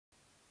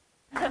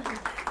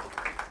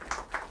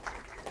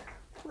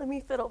let me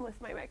fiddle with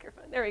my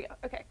microphone. There we go.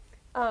 Okay.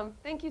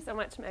 Thank you so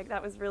much, Meg.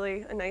 That was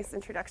really a nice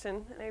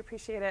introduction, and I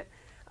appreciate it.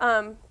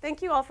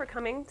 Thank you all for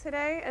coming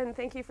today, and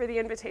thank you for the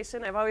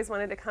invitation. I've always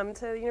wanted to come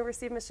to the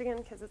University of Michigan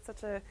because it's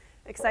such an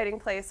exciting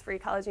place for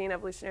ecology and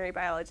evolutionary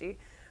biology.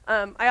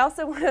 I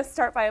also want to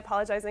start by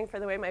apologizing for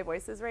the way my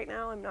voice is right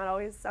now. I'm not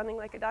always sounding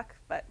like a duck,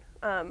 but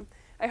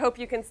I hope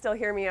you can still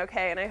hear me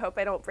okay, and I hope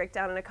I don't break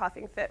down in a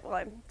coughing fit while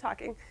I'm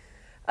talking.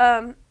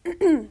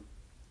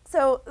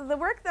 So the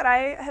work that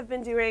I have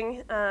been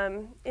doing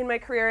in my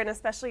career, and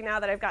especially now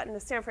that I've gotten to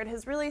Stanford,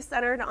 has really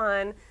centered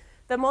on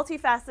the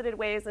multifaceted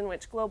ways in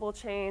which global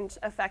change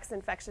affects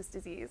infectious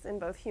disease in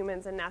both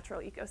humans and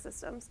natural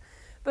ecosystems.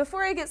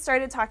 Before I get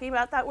started talking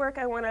about that work,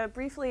 I want to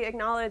briefly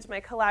acknowledge my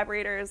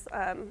collaborators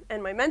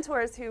and my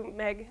mentors who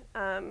Meg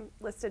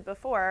listed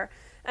before,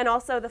 and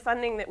also the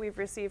funding that we've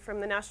received from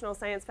the National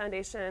Science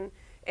Foundation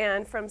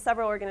and from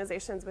several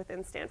organizations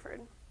within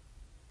Stanford.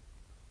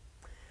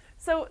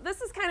 So this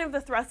is kind of the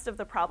thrust of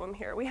the problem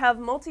here. We have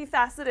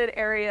multifaceted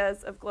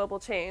areas of global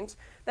change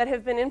that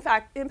have been, in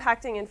fact,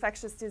 impacting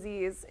infectious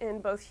disease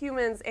in both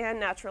humans and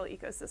natural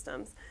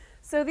ecosystems.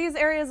 So these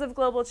areas of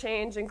global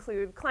change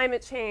include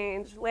climate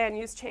change, land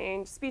use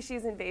change,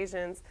 species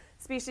invasions,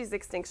 species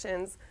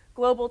extinctions,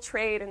 global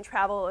trade and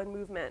travel and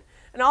movement.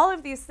 And all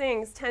of these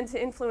things tend to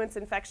influence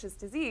infectious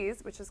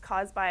disease, which is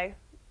caused by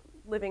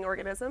living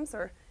organisms,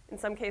 or in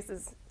some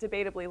cases,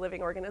 debatably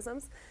living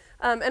organisms.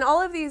 And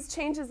all of these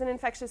changes in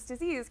infectious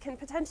disease can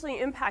potentially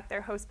impact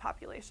their host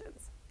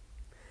populations.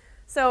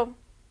 So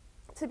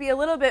to be a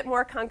little bit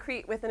more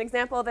concrete with an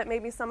example that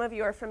maybe some of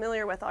you are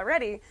familiar with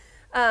already,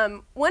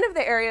 one of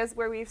the areas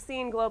where we've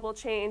seen global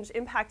change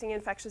impacting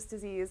infectious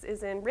disease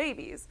is in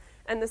rabies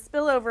and the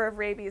spillover of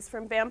rabies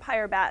from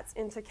vampire bats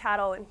into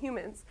cattle and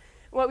humans.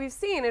 What we've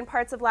seen in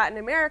parts of Latin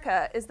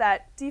America is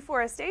that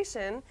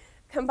deforestation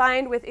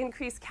combined with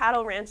increased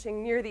cattle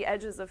ranching near the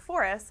edges of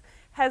forests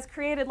has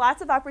created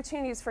lots of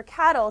opportunities for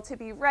cattle to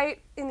be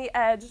right in the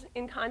edge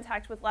in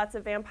contact with lots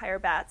of vampire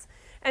bats.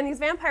 And these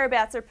vampire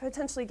bats are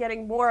potentially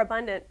getting more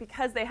abundant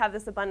because they have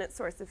this abundant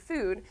source of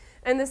food.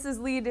 And this has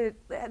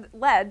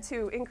led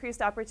to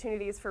increased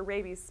opportunities for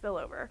rabies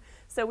spillover.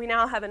 So we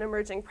now have an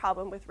emerging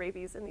problem with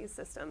rabies in these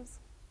systems.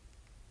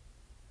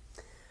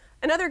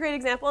 Another great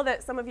example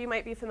that some of you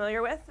might be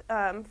familiar with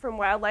from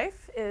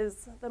wildlife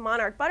is the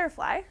monarch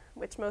butterfly,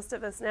 which most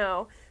of us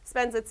know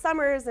spends its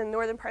summers in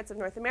northern parts of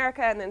North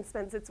America and then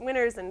spends its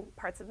winters in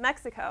parts of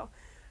Mexico.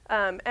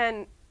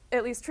 And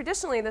at least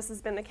traditionally, this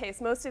has been the case.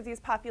 Most of these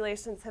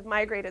populations have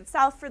migrated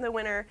south for the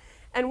winter,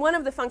 and one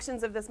of the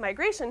functions of this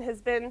migration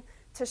has been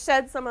to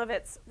shed some of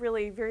its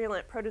really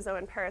virulent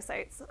protozoan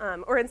parasites,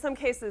 or in some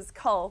cases,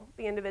 cull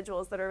the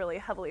individuals that are really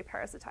heavily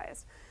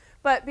parasitized.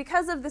 But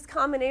because of this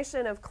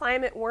combination of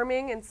climate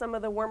warming in some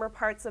of the warmer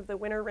parts of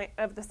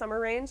the summer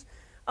range,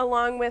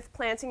 along with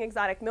planting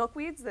exotic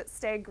milkweeds that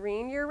stay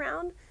green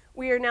year-round,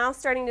 we are now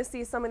starting to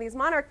see some of these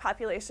monarch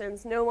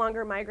populations no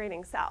longer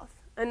migrating south.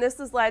 And this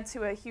has led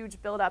to a huge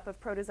buildup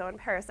of protozoan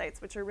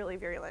parasites, which are really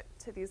virulent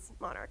to these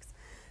monarchs.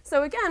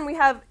 So again, we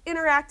have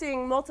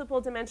interacting multiple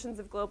dimensions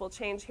of global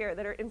change here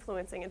that are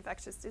influencing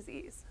infectious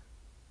disease.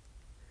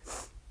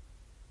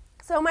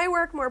 So my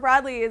work more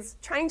broadly is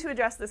trying to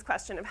address this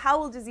question of how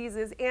will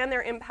diseases and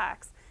their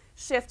impacts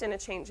shift in a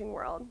changing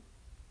world.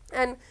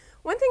 And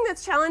one thing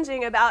that's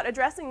challenging about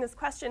addressing this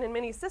question in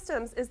many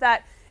systems is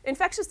that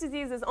infectious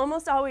disease is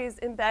almost always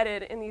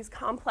embedded in these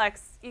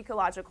complex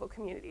ecological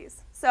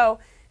communities. So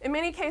in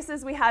many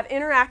cases, we have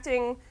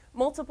interacting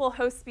multiple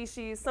host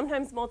species,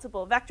 sometimes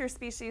multiple vector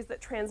species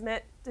that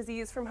transmit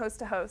disease from host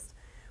to host.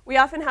 We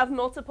often have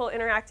multiple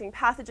interacting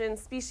pathogens,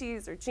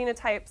 species, or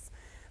genotypes,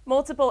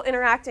 multiple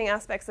interacting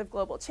aspects of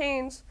global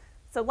change.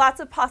 So lots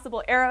of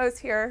possible arrows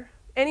here.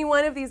 Any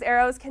one of these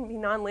arrows can be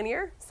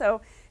nonlinear.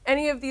 So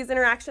any of these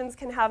interactions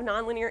can have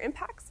nonlinear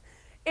impacts.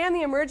 And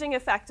the emerging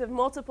effect of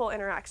multiple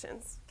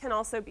interactions can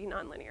also be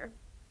nonlinear.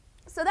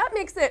 So that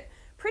makes it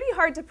pretty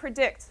hard to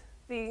predict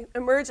the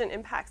emergent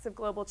impacts of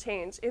global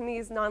change in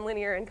these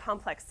nonlinear and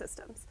complex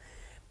systems.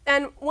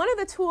 And one of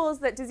the tools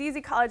that disease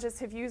ecologists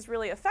have used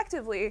really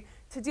effectively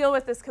to deal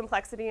with this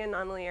complexity and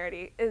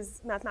nonlinearity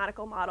is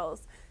mathematical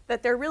models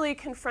that they're really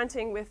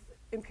confronting with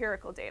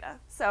empirical data.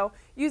 So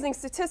using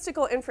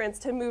statistical inference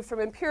to move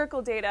from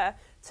empirical data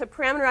to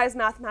parameterized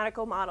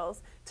mathematical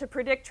models to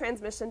predict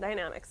transmission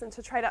dynamics and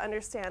to try to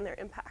understand their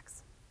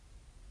impacts.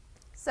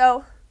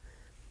 So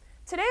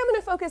today I'm going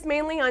to focus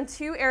mainly on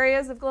two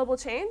areas of global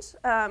change.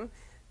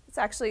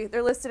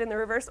 They're listed in the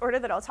reverse order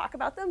that I'll talk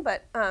about them,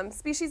 but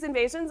species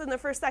invasions in the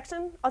first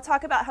section. I'll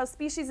talk about how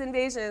species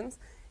invasions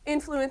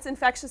influence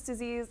infectious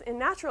disease in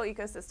natural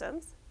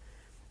ecosystems.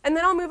 And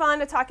then I'll move on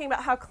to talking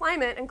about how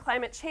climate and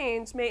climate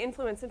change may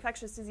influence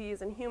infectious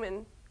disease in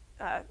human,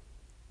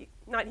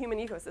 not human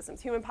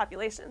ecosystems, human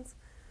populations.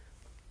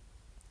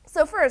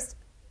 So first,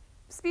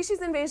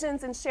 species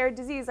invasions and shared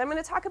disease. I'm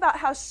going to talk about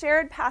how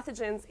shared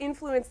pathogens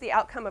influence the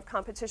outcome of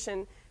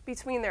competition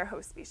between their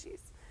host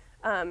species.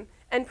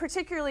 And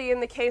particularly in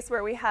the case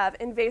where we have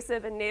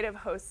invasive and native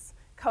hosts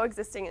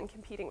coexisting and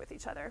competing with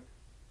each other.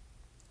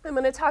 I'm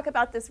going to talk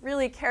about this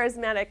really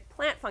charismatic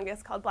plant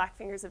fungus called black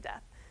fingers of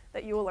death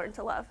that you will learn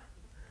to love.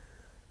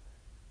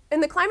 In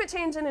the climate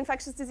change and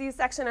infectious disease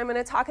section, I'm going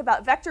to talk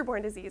about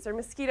vector-borne disease, or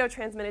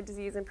mosquito-transmitted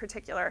disease in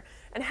particular,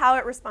 and how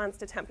it responds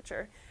to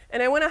temperature.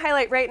 And I want to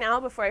highlight right now,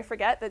 before I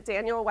forget, that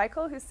Daniel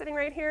Weichel, who's sitting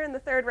right here in the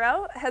third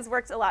row, has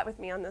worked a lot with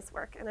me on this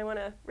work, and I want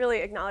to really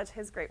acknowledge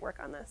his great work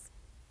on this.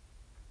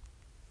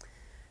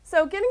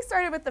 So getting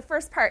started with the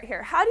first part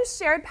here, how do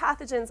shared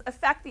pathogens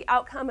affect the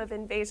outcome of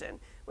invasion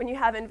when you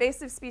have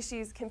invasive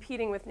species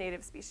competing with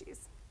native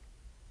species?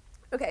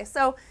 Okay,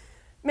 so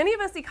many of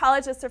us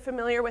ecologists are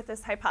familiar with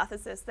this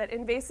hypothesis that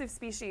invasive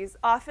species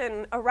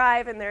often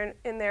arrive in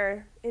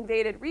their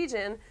invaded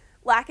region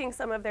lacking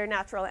some of their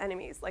natural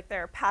enemies, like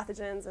their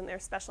pathogens and their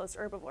specialist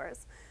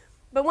herbivores.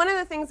 But one of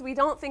the things we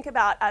don't think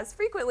about as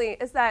frequently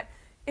is that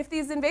if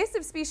these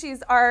invasive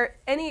species are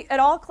at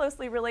all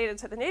closely related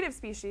to the native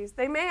species,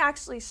 they may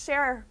actually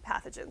share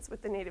pathogens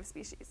with the native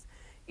species,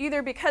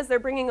 either because they're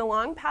bringing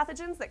along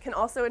pathogens that can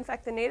also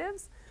infect the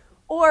natives,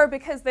 or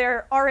because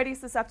they're already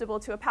susceptible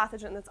to a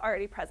pathogen that's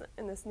already present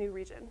in this new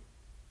region.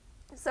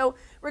 So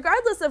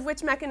regardless of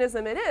which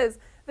mechanism it is,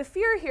 the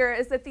fear here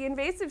is that the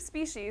invasive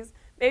species,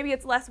 maybe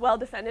it's less well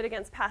defended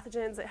against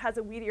pathogens, it has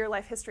a weedier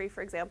life history,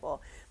 for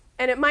example,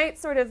 and it might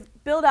sort of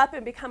build up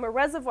and become a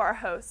reservoir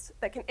host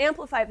that can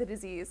amplify the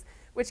disease,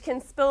 which can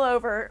spill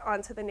over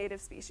onto the native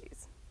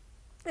species.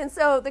 And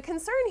so the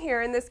concern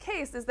here in this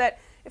case is that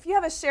if you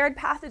have a shared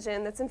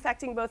pathogen that's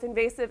infecting both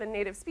invasive and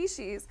native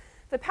species,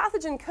 the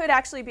pathogen could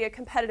actually be a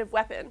competitive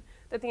weapon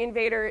that the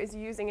invader is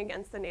using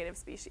against the native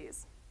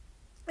species.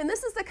 And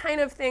this is the kind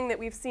of thing that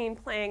we've seen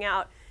playing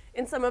out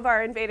in some of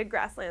our invaded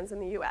grasslands in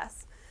the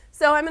US.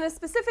 So I'm going to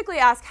specifically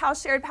ask how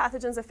shared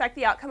pathogens affect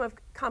the outcome of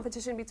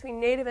competition between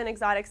native and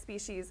exotic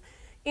species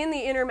in the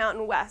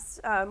Intermountain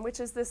West, which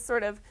is this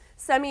sort of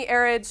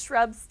semi-arid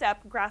shrub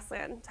steppe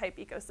grassland type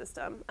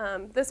ecosystem.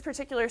 This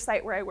particular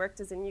site where I worked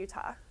is in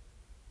Utah.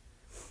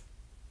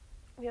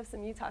 We have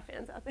some Utah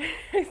fans out there,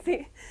 I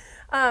see.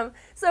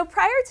 So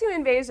prior to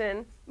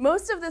invasion,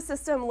 most of the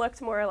system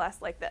looked more or less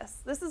like this.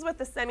 This is what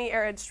the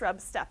semi-arid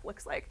shrub steppe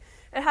looks like.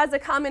 It has a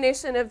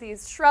combination of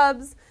these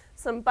shrubs,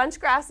 some bunch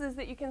grasses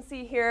that you can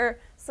see here,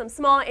 some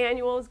small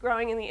annuals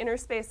growing in the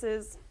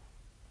interspaces.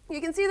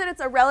 You can see that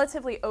it's a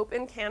relatively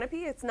open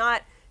canopy. It's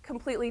not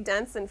completely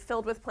dense and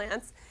filled with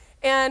plants.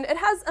 And it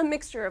has a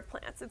mixture of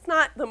plants. It's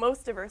not the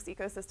most diverse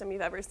ecosystem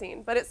you've ever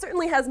seen, but it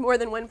certainly has more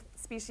than one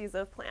species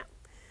of plant.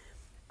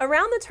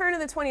 Around the turn of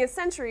the 20th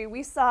century,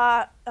 we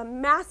saw a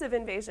massive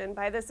invasion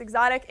by this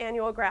exotic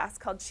annual grass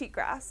called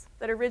cheatgrass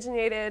that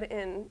originated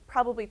in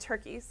probably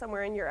Turkey,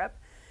 somewhere in Europe.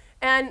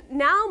 And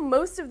now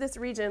most of this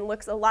region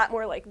looks a lot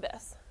more like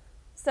this.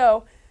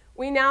 So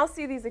we now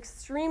see these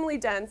extremely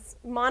dense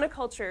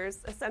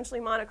monocultures, essentially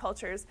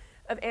monocultures,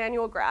 of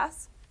annual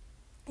grass.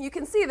 You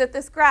can see that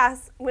this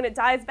grass, when it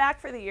dies back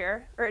for the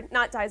year, or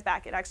not dies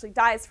back, it actually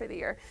dies for the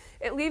year,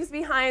 it leaves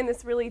behind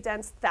this really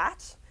dense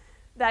thatch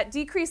that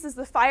decreases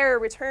the fire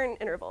return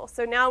interval.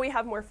 So now we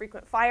have more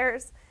frequent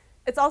fires.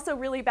 It's also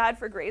really bad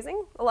for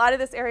grazing. A lot of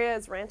this area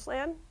is ranch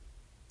land.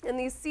 And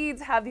these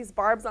seeds have these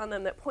barbs on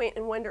them that point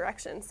in one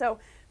direction. So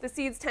the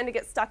seeds tend to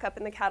get stuck up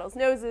in the cattle's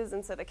noses,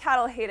 and so the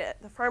cattle hate it,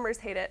 the farmers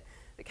hate it.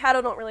 The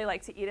cattle don't really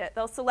like to eat it.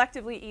 They'll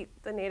selectively eat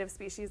the native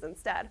species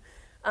instead.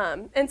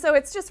 And so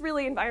it's just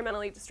really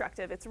environmentally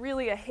destructive. It's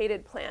really a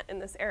hated plant in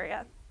this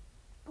area.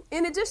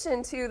 In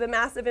addition to the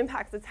massive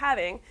impacts it's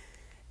having,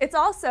 it's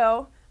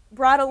also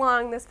brought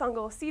along this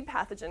fungal seed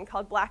pathogen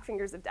called black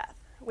fingers of death,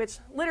 which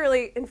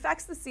literally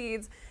infects the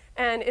seeds,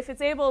 and if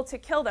it's able to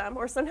kill them,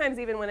 or sometimes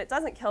even when it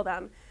doesn't kill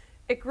them,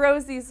 it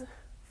grows these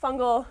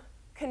fungal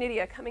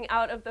conidia coming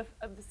out of the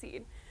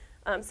seed.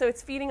 So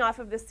it's feeding off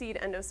of the seed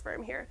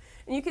endosperm here.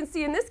 And you can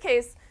see in this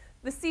case,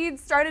 the seed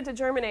started to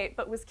germinate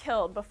but was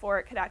killed before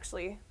it could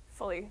actually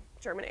fully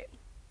germinate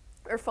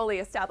or fully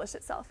establish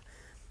itself.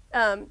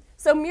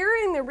 So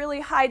mirroring the really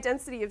high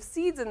density of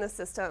seeds in the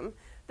system,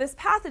 this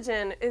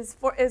pathogen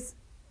is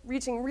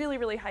reaching really,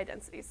 really high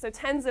densities, so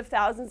tens of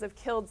thousands of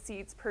killed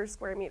seeds per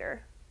square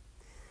meter.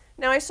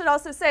 Now, I should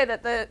also say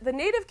that the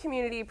native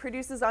community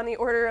produces on the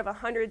order of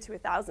 100 to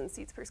 1,000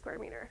 seeds per square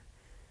meter,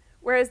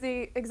 whereas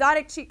the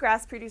exotic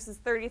cheatgrass produces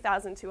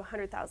 30,000 to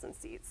 100,000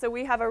 seeds. So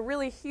we have a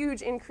really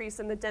huge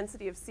increase in the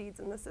density of seeds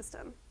in the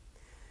system.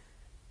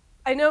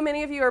 I know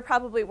many of you are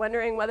probably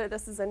wondering whether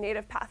this is a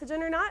native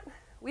pathogen or not.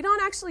 We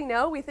don't actually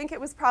know. We think it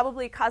was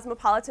probably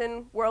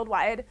cosmopolitan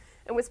worldwide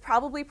and was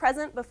probably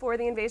present before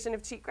the invasion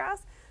of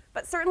cheatgrass,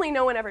 but certainly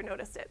no one ever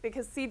noticed it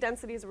because seed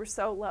densities were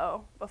so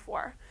low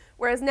before,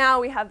 whereas now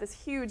we have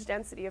this huge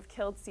density of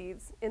killed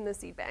seeds in the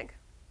seed bank.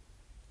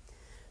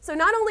 So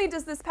not only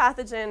does this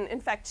pathogen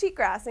infect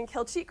cheatgrass and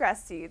kill cheatgrass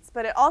seeds,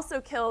 but it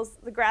also kills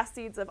the grass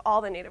seeds of all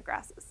the native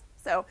grasses.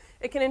 So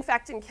it can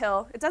infect and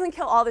kill, it doesn't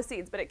kill all the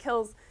seeds, but it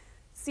kills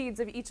seeds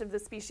of each of the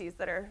species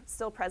that are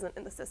still present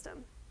in the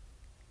system.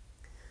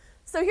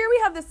 So here we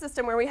have this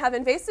system where we have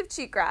invasive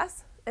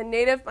cheatgrass and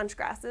native bunch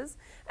grasses,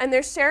 and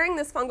they're sharing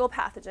this fungal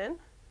pathogen.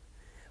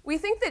 We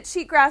think that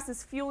cheatgrass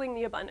is fueling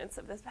the abundance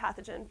of this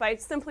pathogen by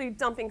simply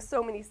dumping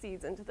so many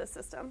seeds into the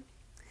system.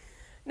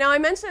 Now, I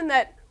mentioned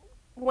that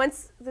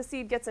once the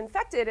seed gets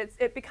infected,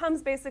 it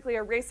becomes basically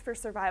a race for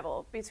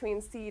survival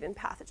between seed and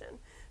pathogen.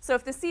 So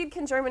if the seed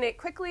can germinate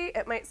quickly,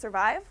 it might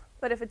survive,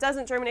 but if it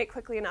doesn't germinate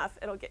quickly enough,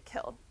 it'll get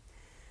killed.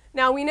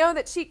 Now, we know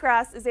that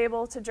cheatgrass is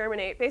able to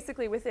germinate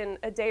basically within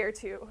a day or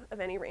two of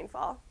any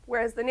rainfall,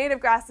 whereas the native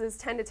grasses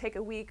tend to take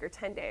a week or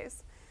 10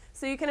 days.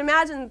 So you can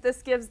imagine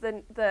this gives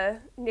the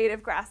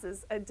native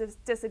grasses a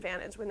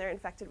disadvantage when they're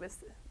infected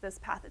with this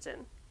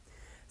pathogen.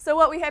 So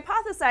what we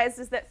hypothesized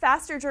is that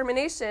faster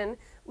germination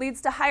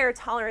leads to higher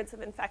tolerance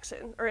of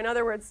infection, or in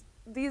other words,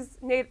 these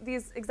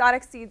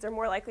exotic seeds are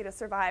more likely to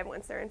survive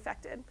once they're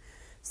infected.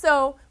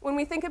 So when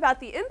we think about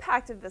the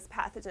impact of this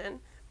pathogen,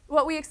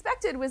 what we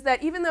expected was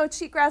that even though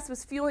cheatgrass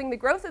was fueling the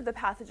growth of the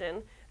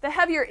pathogen, the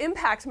heavier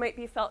impact might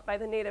be felt by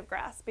the native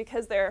grass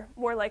because they're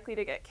more likely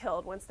to get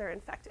killed once they're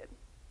infected.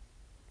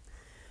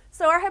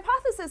 So our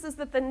hypothesis is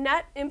that the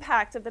net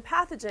impact of the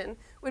pathogen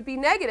would be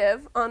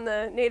negative on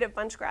the native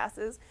bunch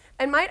grasses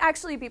and might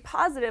actually be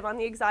positive on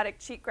the exotic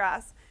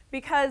cheatgrass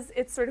because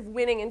it's sort of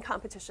winning in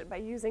competition by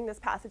using this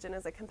pathogen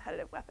as a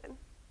competitive weapon.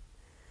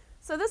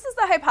 So this is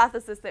the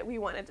hypothesis that we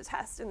wanted to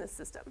test in this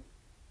system.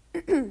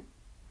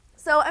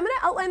 So I'm going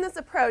to outline this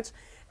approach,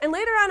 and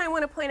later on I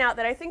want to point out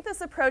that I think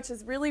this approach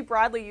is really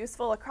broadly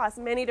useful across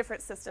many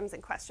different systems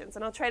and questions,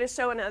 and I'll try to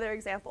show another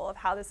example of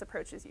how this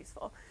approach is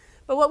useful.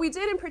 But what we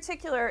did in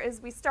particular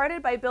is we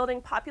started by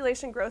building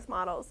population growth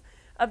models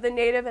of the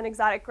native and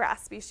exotic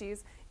grass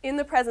species in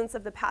the presence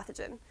of the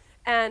pathogen,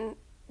 and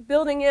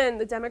building in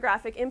the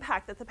demographic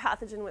impact that the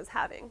pathogen was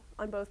having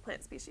on both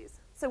plant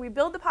species. So we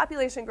build the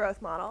population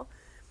growth model.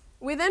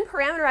 We then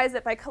parameterize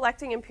it by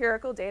collecting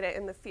empirical data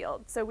in the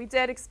field. So we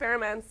did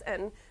experiments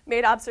and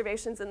made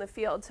observations in the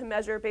field to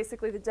measure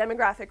basically the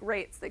demographic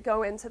rates that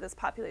go into this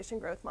population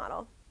growth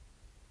model.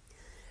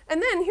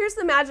 And then here's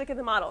the magic of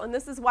the model, and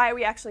this is why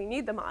we actually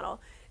need the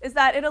model, is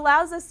that it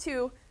allows us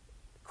to,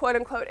 quote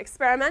unquote,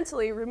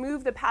 experimentally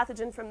remove the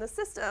pathogen from the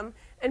system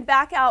and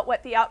back out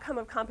what the outcome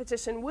of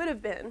competition would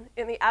have been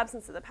in the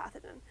absence of the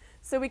pathogen.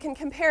 So we can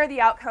compare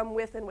the outcome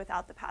with and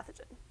without the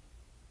pathogen.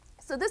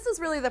 So this is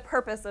really the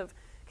purpose of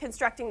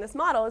constructing this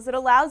model, is it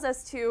allows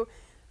us to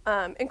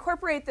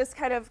incorporate this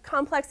kind of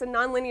complex and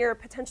nonlinear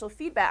potential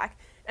feedback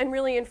and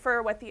really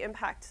infer what the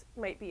impact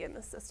might be in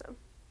the system.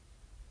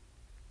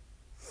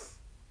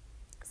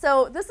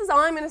 So this is all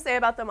I'm going to say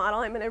about the model.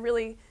 I'm going to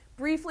really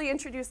briefly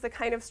introduce the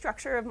kind of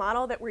structure of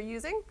model that we're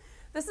using.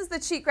 This is the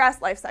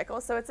cheatgrass life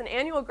cycle. So it's an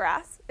annual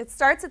grass. It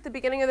starts at the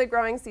beginning of the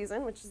growing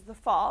season, which is the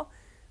fall,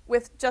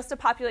 with just a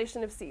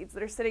population of seeds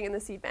that are sitting in the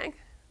seed bank.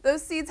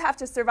 Those seeds have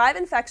to survive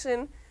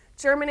infection,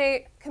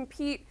 germinate,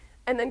 compete,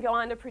 and then go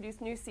on to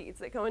produce new seeds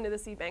that go into the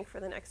seed bank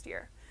for the next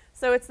year.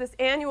 So it's this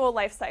annual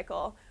life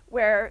cycle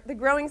where the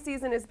growing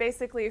season is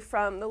basically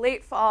from the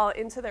late fall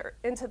into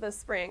the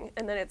spring,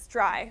 and then it's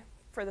dry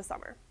for the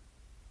summer.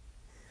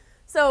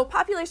 So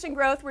population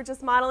growth, we're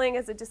just modeling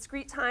as a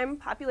discrete time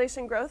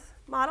population growth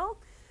model.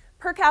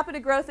 Per capita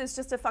growth is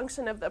just a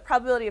function of the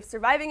probability of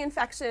surviving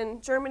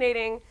infection,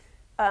 germinating,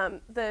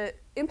 the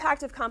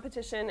impact of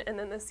competition, and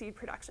then the seed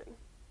production.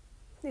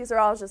 These are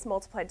all just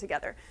multiplied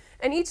together.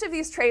 And each of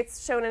these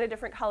traits shown in a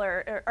different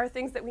color are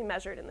things that we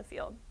measured in the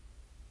field.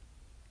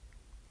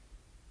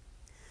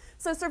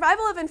 So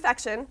survival of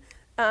infection,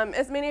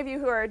 as many of you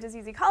who are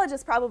disease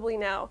ecologists probably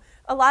know,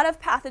 a lot of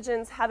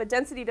pathogens have a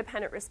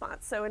density-dependent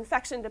response. So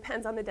infection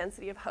depends on the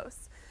density of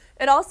hosts.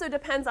 It also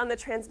depends on the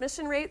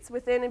transmission rates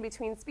within and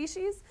between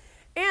species,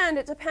 and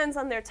it depends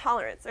on their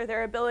tolerance or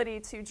their ability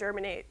to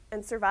germinate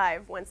and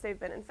survive once they've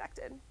been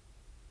infected.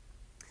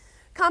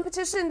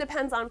 Competition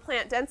depends on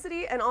plant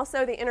density and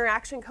also the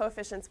interaction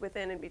coefficients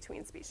within and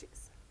between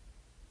species.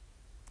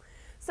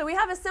 So we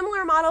have a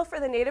similar model for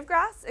the native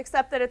grass,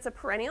 except that it's a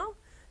perennial.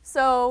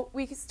 So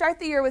we start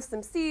the year with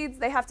some seeds.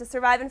 They have to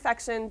survive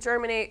infection,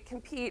 germinate,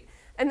 compete,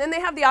 and then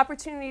they have the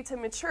opportunity to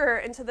mature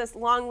into this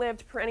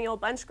long-lived perennial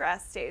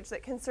bunchgrass stage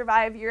that can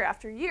survive year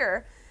after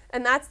year,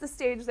 and that's the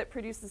stage that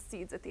produces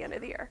seeds at the end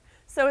of the year.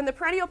 So in the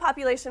perennial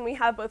population, we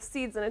have both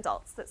seeds and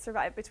adults that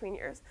survive between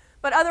years.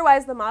 But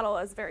otherwise, the model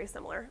is very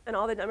similar, and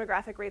all the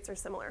demographic rates are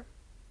similar.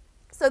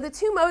 So the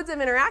two modes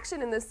of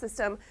interaction in this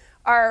system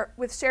are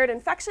with shared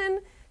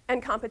infection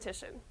and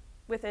competition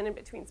within and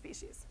between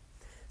species.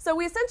 So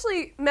we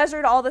essentially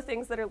measured all the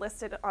things that are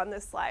listed on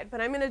this slide,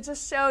 but I'm going to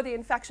just show the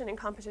infection and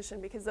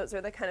competition because those are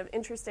the kind of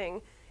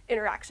interesting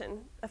interaction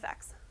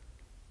effects.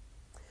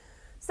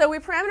 So we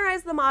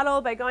parameterized the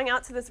model by going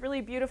out to this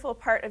really beautiful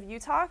part of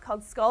Utah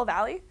called Skull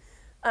Valley.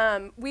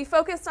 We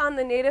focused on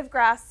the native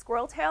grass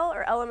squirrel tail,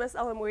 or Elamus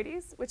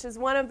elamoides, which is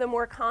one of the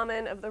more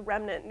common of the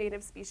remnant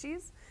native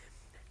species.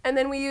 And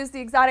then we used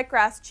the exotic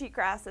grass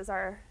cheatgrass as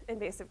our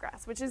invasive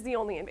grass, which is the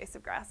only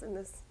invasive grass in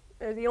this,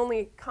 or the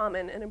only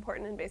common and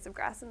important invasive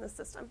grass in this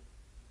system.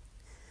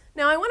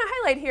 Now I want to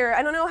highlight here,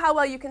 I don't know how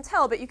well you can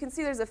tell, but you can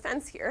see there's a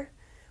fence here.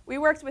 We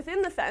worked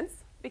within the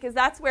fence because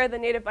that's where the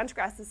native bunch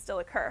grasses still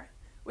occur.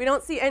 We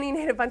don't see any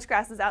native bunch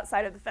grasses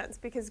outside of the fence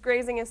because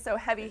grazing is so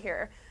heavy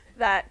here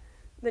that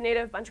the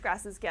native bunch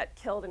grasses get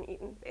killed and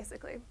eaten,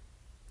 basically.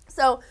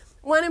 So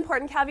one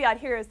important caveat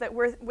here is that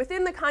we're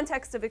within the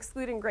context of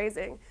excluding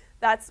grazing.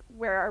 That's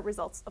where our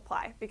results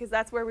apply, because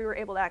that's where we were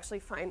able to actually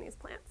find these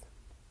plants.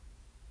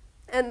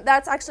 And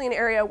that's actually an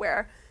area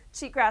where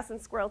cheatgrass and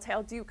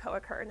squirreltail do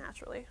co-occur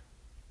naturally.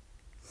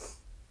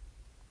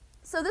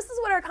 So this is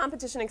what our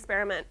competition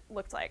experiment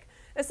looked like.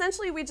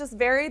 Essentially, we just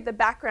varied the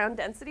background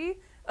density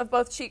of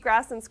both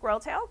cheatgrass and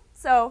squirreltail.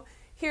 So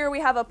here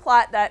we have a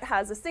plot that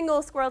has a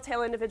single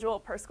squirreltail individual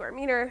per square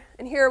meter,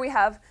 and here we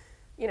have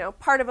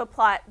part of a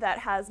plot that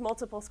has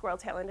multiple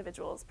squirreltail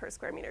individuals per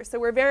square meter. So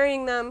we're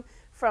varying them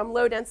from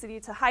low density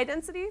to high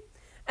density,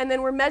 and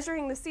then we're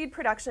measuring the seed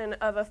production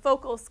of a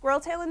focal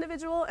squirreltail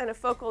individual and a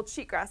focal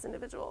cheatgrass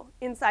individual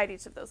inside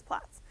each of those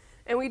plots.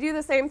 And we do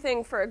the same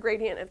thing for a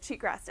gradient of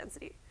cheatgrass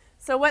density.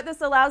 So what this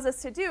allows us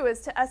to do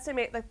is to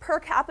estimate the per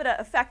capita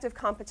effect of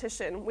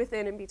competition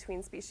within and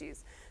between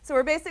species. So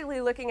we're basically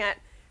looking at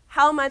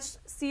how much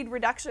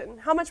reduction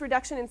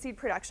in seed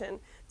production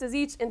does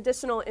each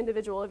additional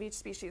individual of each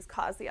species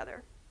cause the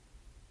other.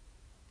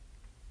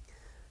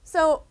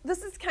 So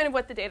this is kind of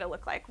what the data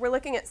look like. We're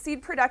looking at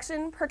seed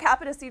production, per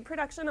capita seed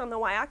production on the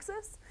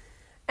y-axis,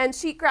 and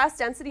cheatgrass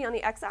density on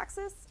the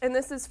x-axis, and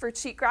this is for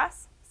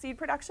cheatgrass seed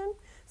production.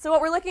 So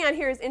what we're looking at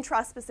here is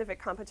intraspecific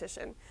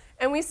competition,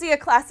 and we see a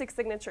classic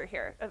signature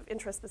here of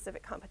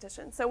intraspecific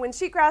competition. So when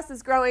cheatgrass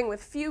is growing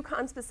with few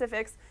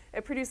conspecifics,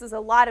 it produces a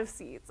lot of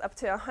seeds, up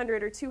to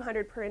 100 or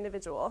 200 per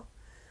individual.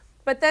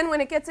 But then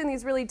when it gets in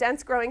these really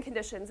dense growing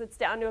conditions, it's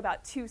down to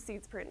about 2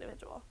 seeds per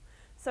individual.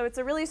 So it's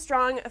a really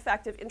strong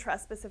effect of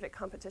intraspecific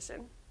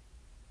competition.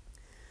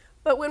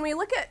 But when we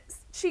look at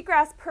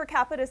cheatgrass per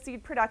capita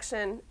seed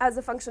production as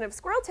a function of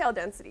squirreltail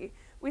density,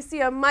 we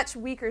see a much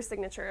weaker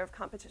signature of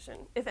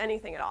competition, if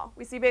anything at all.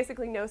 We see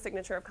basically no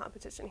signature of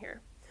competition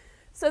here.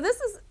 So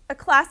this is a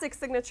classic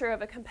signature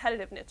of a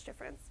competitive niche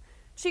difference.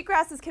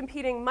 Cheatgrass is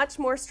competing much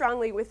more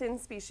strongly within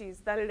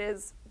species than it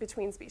is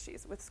between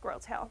species with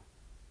squirreltail.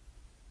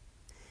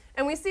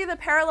 And we see the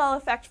parallel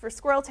effect for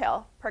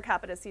squirreltail per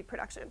capita seed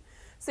production.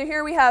 So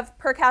here we have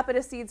per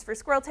capita seeds for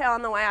squirreltail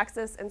on the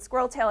y-axis and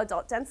squirreltail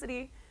adult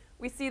density.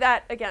 We see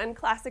that, again,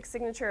 classic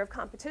signature of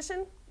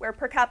competition, where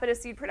per capita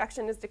seed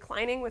production is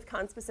declining with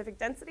conspecific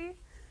density.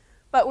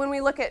 But when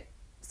we look at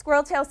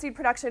squirreltail seed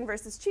production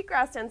versus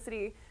cheatgrass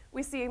density,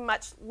 we see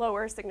much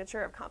lower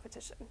signature of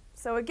competition.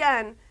 So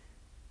again,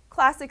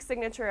 classic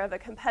signature of a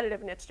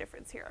competitive niche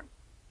difference here.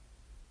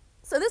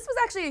 So this was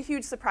actually a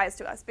huge surprise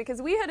to us,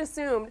 because we had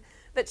assumed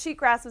that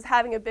cheatgrass was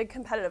having a big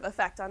competitive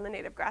effect on the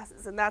native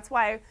grasses, and that's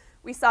why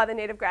we saw the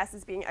native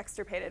grasses being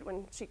extirpated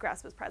when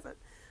cheatgrass was present.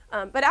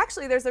 But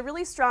actually, there's a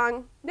really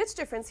strong niche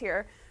difference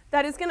here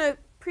that is going to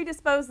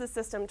predispose the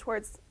system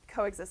towards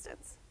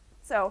coexistence.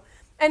 So,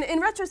 and in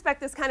retrospect,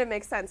 this kind of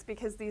makes sense,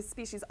 because these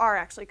species are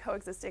actually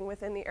coexisting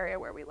within the area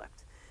where we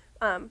looked.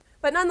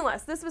 But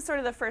nonetheless, this was sort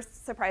of the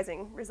first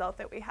surprising result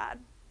that we had.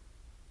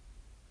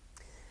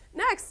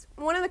 Next,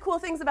 one of the cool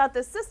things about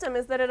this system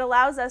is that it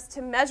allows us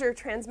to measure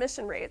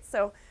transmission rates.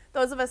 So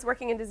those of us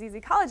working in disease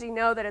ecology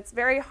know that it's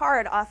very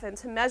hard often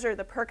to measure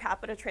the per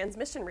capita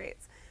transmission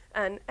rates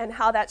and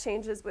how that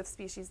changes with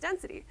species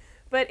density.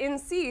 But in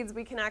seeds,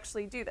 we can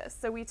actually do this.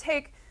 So we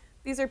take,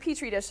 these are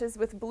Petri dishes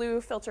with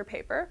blue filter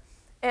paper,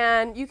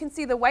 and you can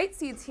see the white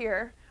seeds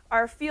here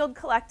are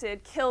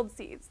field-collected, killed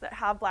seeds that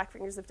have black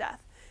fingers of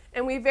death.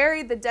 And we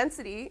varied the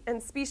density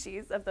and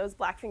species of those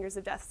black fingers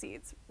of death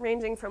seeds,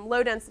 ranging from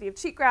low density of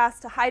cheatgrass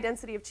to high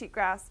density of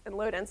cheatgrass, and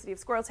low density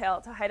of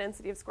squirreltail to high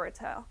density of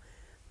squirreltail.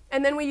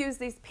 And then we used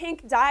these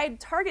pink dyed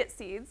target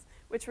seeds,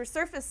 which were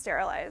surface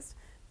sterilized,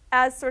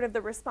 as sort of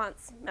the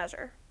response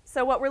measure.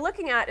 So what we're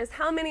looking at is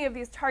how many of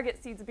these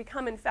target seeds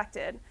become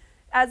infected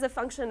as a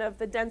function of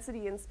the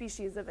density and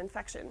species of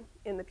infection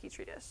in the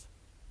Petri dish.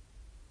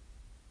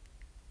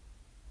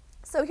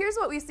 So here's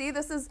what we see.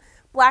 This is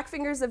black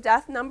fingers of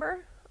death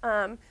number.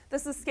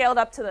 This is scaled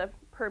up to the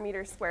per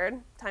meter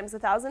squared times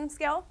 1,000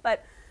 scale,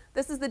 but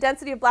this is the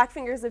density of black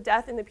fingers of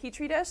death in the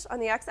Petri dish on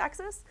the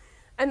x-axis,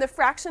 and the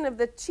fraction of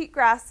the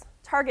cheatgrass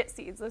target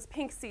seeds, those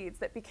pink seeds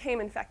that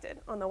became infected,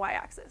 on the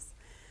y-axis.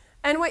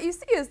 And what you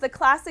see is the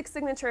classic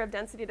signature of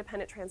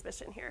density-dependent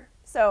transmission here.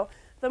 So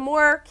the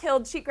more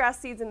killed cheatgrass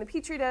seeds in the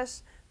Petri dish,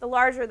 the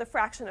larger the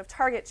fraction of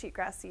target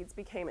cheatgrass seeds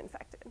became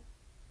infected.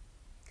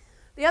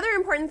 The other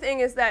important thing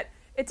is that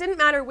it didn't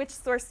matter which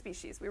source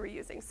species we were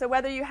using. So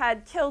whether you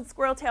had killed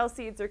squirreltail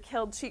seeds or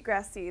killed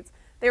cheatgrass seeds,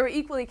 they were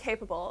equally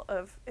capable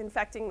of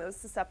infecting those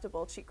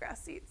susceptible cheatgrass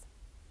seeds.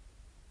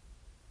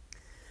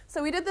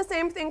 So we did the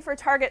same thing for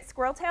target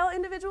squirreltail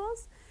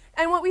individuals.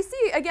 And what we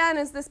see, again,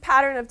 is this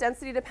pattern of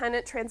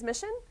density-dependent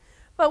transmission.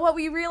 But what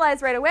we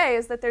realize right away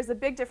is that there's a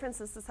big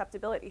difference in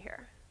susceptibility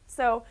here.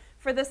 So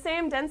for the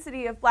same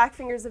density of black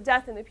fingers of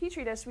death in the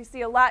Petri dish, we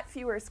see a lot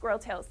fewer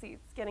squirreltail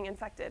seeds getting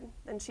infected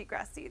than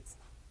cheatgrass seeds.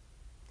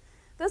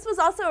 This was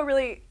also a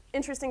really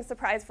interesting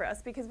surprise for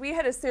us, because we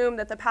had assumed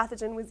that the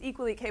pathogen was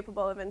equally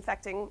capable of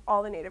infecting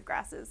all the native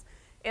grasses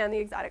and the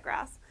exotic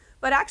grass.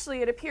 But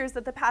actually, it appears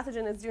that the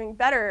pathogen is doing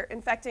better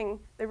infecting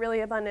the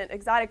really abundant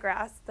exotic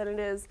grass than it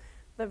is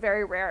the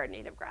very rare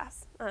native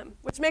grass,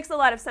 which makes a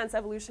lot of sense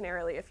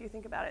evolutionarily if you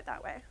think about it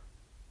that way.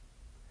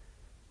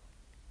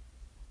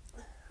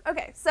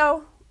 Okay,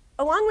 so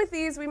along with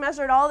these, we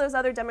measured all those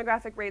other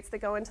demographic rates that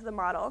go into the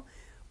model.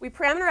 We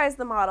parameterized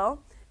the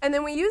model, and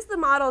then we used the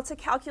model to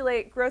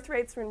calculate growth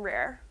rates when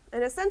rare.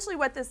 And essentially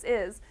what this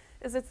is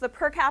it's the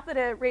per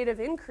capita rate of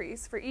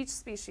increase for each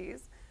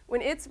species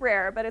when it's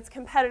rare, but its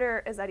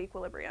competitor is at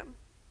equilibrium.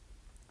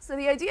 So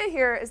the idea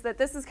here is that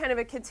this is kind of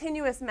a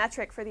continuous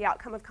metric for the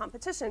outcome of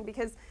competition,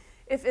 because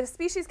if a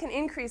species can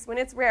increase when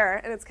it's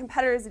rare and its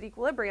competitor is at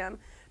equilibrium,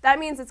 that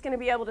means it's going to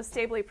be able to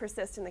stably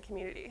persist in the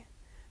community.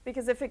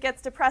 Because if it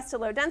gets depressed to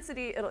low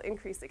density, it'll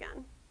increase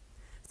again.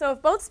 So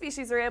if both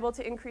species are able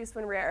to increase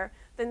when rare,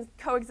 then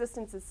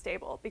coexistence is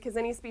stable, because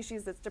any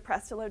species that's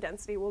depressed to low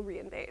density will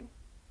reinvade.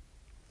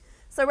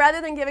 So rather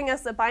than giving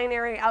us a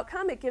binary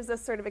outcome, it gives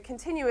us sort of a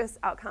continuous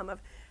outcome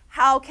of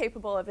how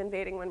capable of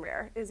invading when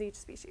rare is each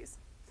species.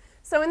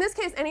 So in this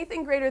case,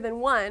 anything greater than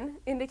 1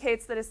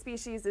 indicates that a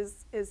species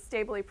is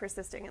stably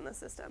persisting in the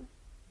system.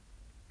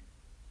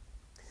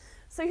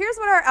 So here's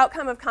what our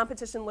outcome of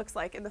competition looks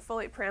like in the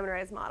fully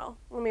parameterized model.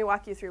 Let me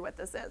walk you through what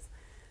this is.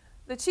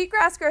 The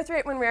cheatgrass growth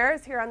rate when rare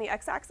is here on the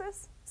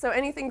x-axis. So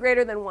anything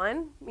greater than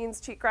 1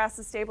 means cheatgrass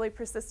is stably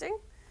persisting.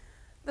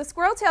 The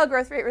squirrel tail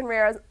growth rate when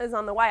rare is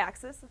on the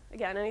y-axis.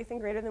 Again, anything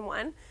greater than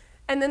 1.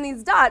 And then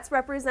these dots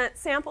represent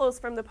samples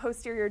from the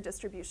posterior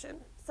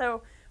distribution.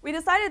 So we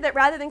decided that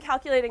rather than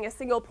calculating a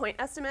single point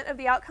estimate of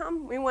the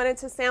outcome, we wanted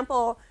to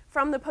sample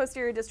from the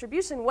posterior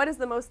distribution what is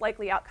the most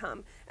likely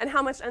outcome and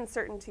how much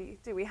uncertainty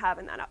do we have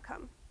in that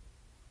outcome.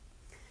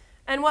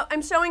 And what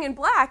I'm showing in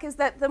black is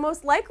that the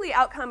most likely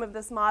outcome of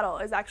this model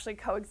is actually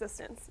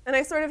coexistence. And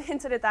I sort of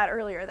hinted at that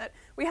earlier, that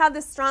we have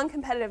this strong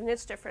competitive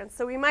niche difference,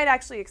 so we might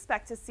actually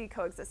expect to see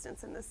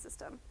coexistence in this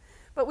system.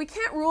 But we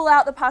can't rule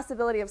out the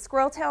possibility of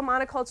squirrel tail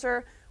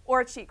monoculture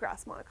or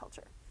cheatgrass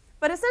monoculture.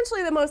 But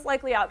essentially, the most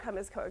likely outcome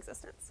is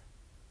coexistence.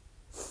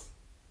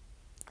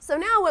 So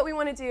now what we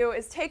want to do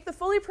is take the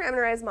fully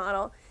parameterized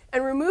model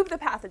and remove the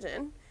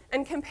pathogen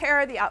and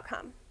compare the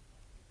outcome.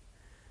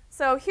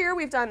 So here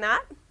we've done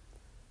that.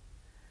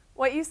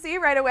 What you see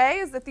right away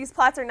is that these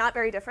plots are not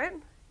very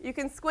different. You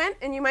can squint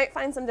and you might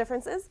find some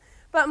differences,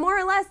 but more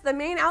or less the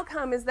main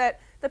outcome is that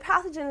the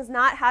pathogen is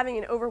not having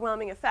an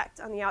overwhelming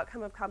effect on the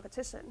outcome of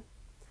competition.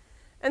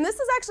 And this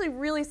is actually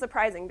really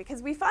surprising,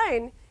 because we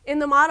find in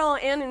the model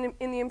and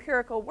in the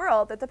empirical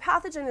world that the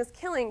pathogen is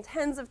killing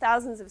tens of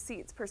thousands of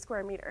seeds per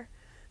square meter.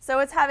 So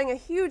it's having a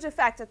huge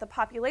effect at the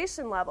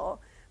population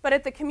level, but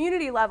at the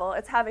community level,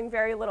 it's having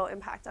very little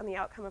impact on the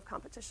outcome of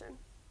competition.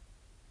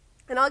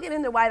 And I'll get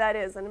into why that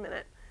is in a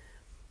minute.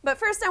 But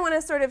first, I want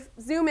to sort of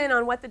zoom in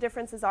on what the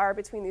differences are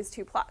between these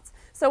two plots.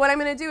 So what I'm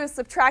going to do is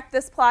subtract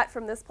this plot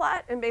from this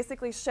plot and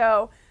basically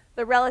show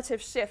the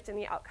relative shift in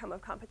the outcome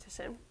of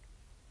competition.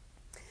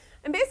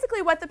 And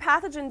basically what the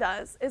pathogen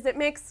does is it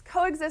makes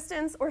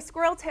coexistence or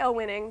squirrel tail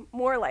winning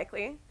more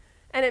likely,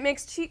 and it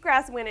makes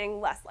cheatgrass winning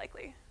less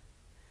likely.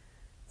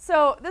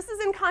 So this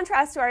is in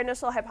contrast to our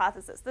initial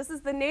hypothesis. This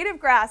is the native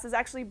grass is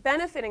actually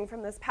benefiting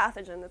from this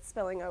pathogen that's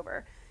spilling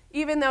over,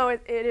 even though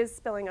it is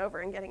spilling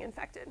over and getting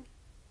infected.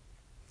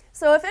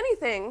 So if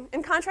anything,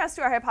 in contrast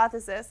to our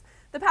hypothesis,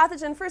 the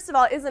pathogen, first of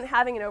all, isn't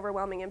having an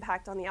overwhelming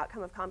impact on the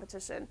outcome of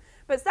competition.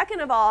 But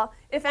second of all,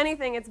 if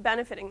anything, it's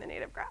benefiting the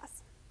native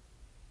grass.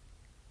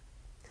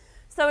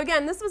 So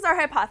again, this was our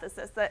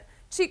hypothesis, that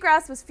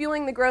cheatgrass was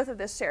fueling the growth of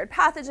this shared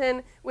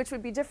pathogen, which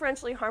would be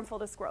differentially harmful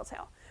to squirrel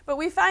tail. But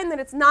we find that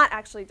it's not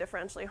actually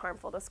differentially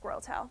harmful to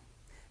squirrel tail.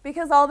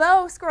 Because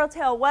although squirrel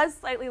tail was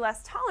slightly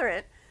less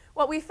tolerant,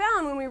 what we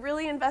found when we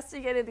really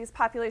investigated these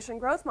population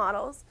growth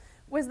models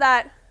was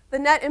that the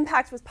net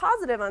impact was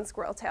positive on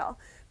squirrel tail,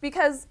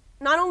 because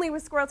not only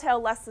was squirrel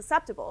tail less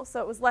susceptible, so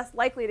it was less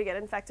likely to get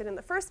infected in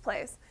the first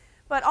place,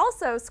 but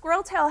also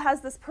squirrel tail has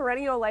this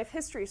perennial life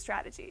history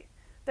strategy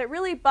that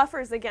really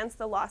buffers against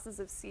the losses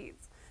of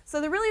seeds.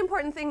 So the really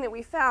important thing that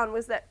we found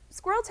was that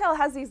squirrel tail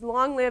has these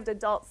long-lived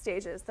adult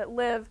stages that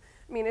live,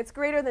 it's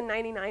greater than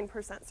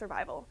 99%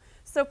 survival.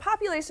 So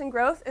population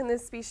growth in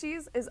this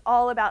species is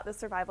all about the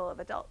survival of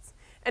adults.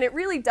 And it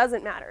really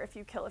doesn't matter if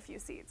you kill a few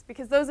seeds,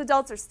 because those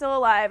adults are still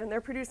alive and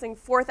they're producing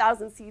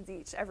 4,000 seeds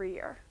each every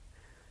year.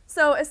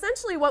 So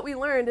essentially what we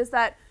learned is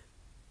that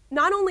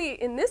not only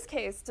in this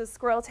case does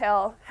squirrel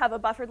tail have a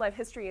buffered life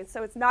history, and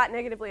so it's not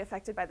negatively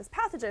affected by this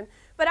pathogen,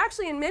 but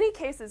actually in many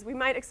cases we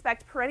might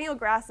expect perennial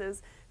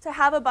grasses to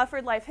have a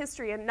buffered life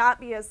history and not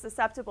be as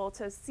susceptible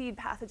to seed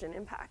pathogen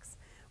impacts.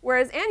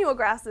 Whereas annual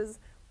grasses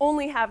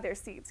only have their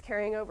seeds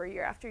carrying over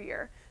year after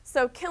year.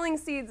 So killing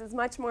seeds is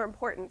much more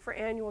important for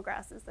annual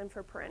grasses than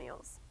for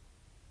perennials.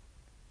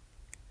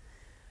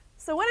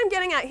 So what I'm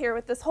getting at here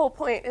with this whole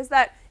point is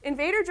that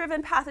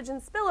invader-driven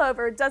pathogen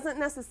spillover doesn't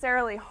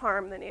necessarily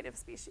harm the native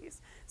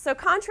species. So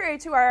contrary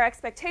to our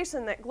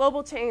expectation that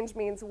global change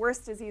means worse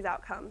disease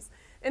outcomes,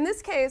 in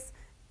this case,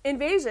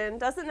 invasion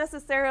doesn't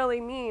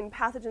necessarily mean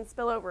pathogen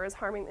spillover is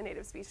harming the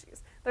native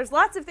species. There's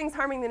lots of things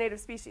harming the native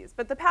species,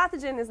 but the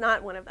pathogen is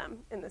not one of them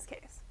in this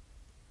case.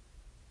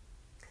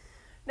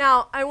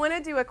 Now, I want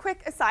to do a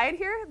quick aside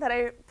here that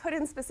I put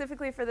in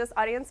specifically for this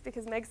audience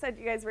because Meg said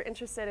you guys were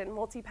interested in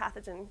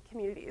multi-pathogen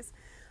communities.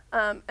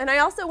 And I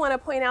also want to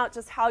point out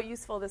just how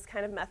useful this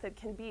kind of method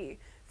can be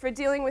for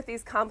dealing with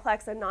these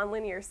complex and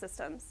nonlinear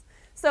systems.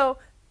 So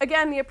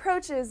again, the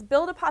approach is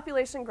build a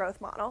population growth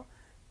model,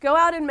 go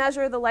out and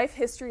measure the life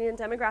history and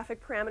demographic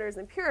parameters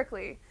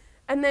empirically,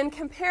 and then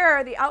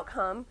compare the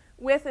outcome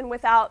with and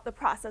without the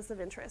process of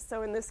interest.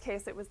 So in this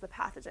case, it was the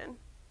pathogen.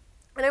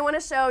 And I want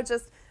to show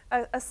just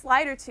a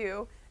slide or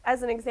two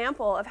as an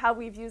example of how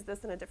we've used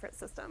this in a different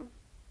system.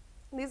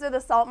 These are the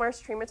salt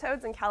marsh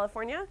trematodes in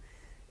California.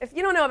 If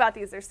you don't know about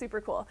these, they're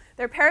super cool.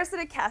 They're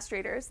parasitic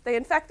castrators. They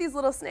infect these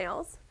little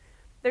snails.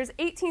 There's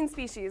 18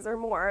 species or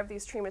more of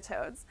these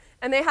trematodes,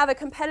 and they have a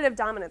competitive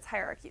dominance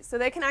hierarchy. So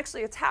they can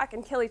actually attack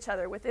and kill each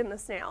other within the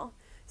snail.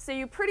 So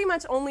you pretty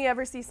much only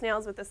ever see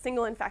snails with a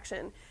single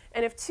infection.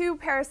 And if two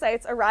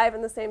parasites arrive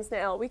in the same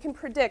snail, we can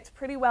predict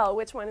pretty well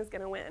which one is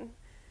going to win.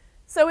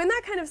 So in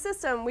that kind of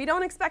system, we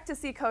don't expect to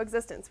see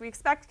coexistence. We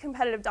expect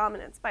competitive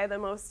dominance by the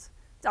most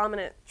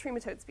dominant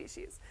trematode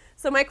species.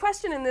 So my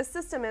question in this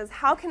system is,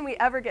 how can we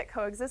ever get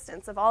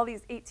coexistence of all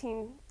these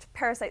 18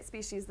 parasite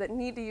species that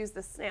need to use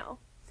this snail?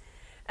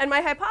 And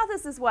my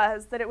hypothesis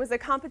was that it was a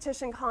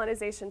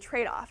competition-colonization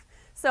trade-off.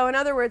 So in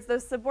other words,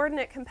 those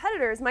subordinate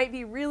competitors might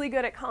be really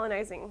good at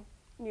colonizing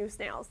new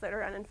snails that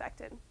are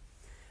uninfected.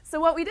 So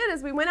what we did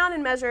is we went out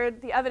and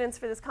measured the evidence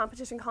for this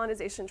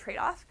competition-colonization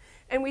trade-off,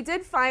 and we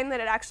did find that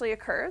it actually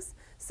occurs.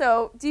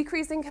 So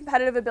decreasing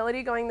competitive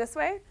ability going this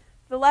way,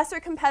 the lesser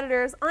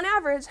competitors, on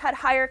average, had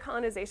higher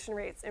colonization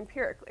rates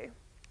empirically.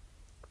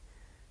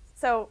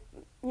 So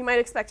you might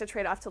expect a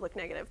trade-off to look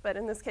negative, but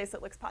in this case,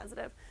 it looks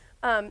positive.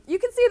 You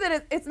can see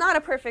that it's not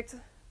a perfect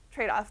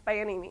trade-off by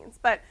any means,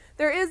 but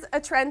there is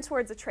a trend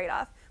towards a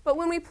trade-off. But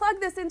when we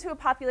plug this into a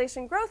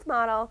population growth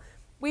model,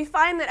 we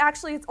find that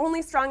actually it's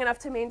only strong enough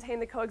to maintain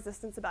the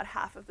coexistence about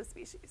half of the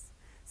species.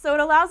 So it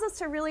allows us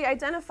to really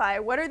identify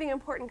what are the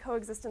important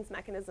coexistence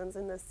mechanisms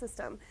in this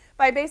system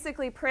by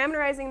basically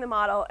parameterizing the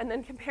model and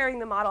then comparing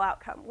the model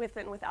outcome with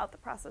and without the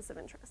process of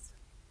interest.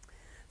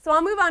 So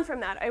I'll move on from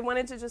that. I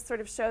wanted to just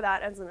sort of show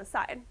that as an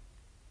aside.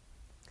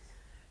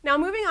 Now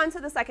moving on to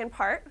the second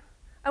part,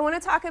 I want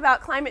to talk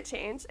about climate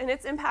change and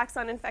its impacts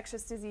on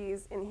infectious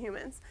disease in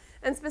humans,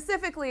 and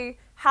specifically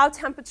how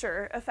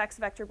temperature affects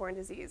vector-borne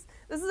disease.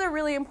 This is a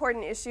really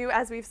important issue,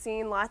 as we've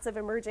seen lots of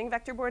emerging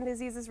vector-borne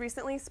diseases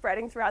recently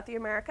spreading throughout the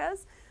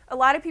Americas. A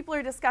lot of people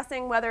are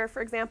discussing whether,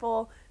 for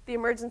example, the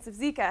emergence of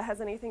Zika has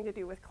anything to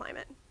do with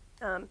climate.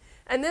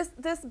 And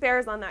this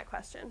bears on that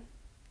question.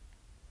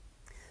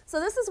 So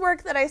this is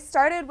work that I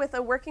started with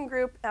a working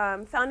group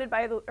funded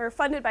by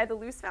the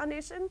Luce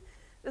Foundation.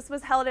 This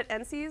was held at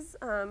NC's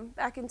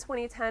back in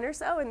 2010 or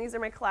so, and these are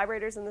my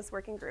collaborators in this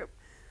working group.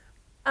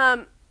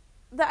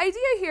 The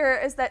idea here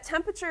is that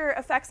temperature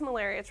affects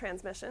malaria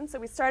transmission. So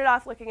we started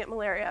off looking at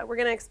malaria. We're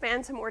going to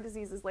expand to more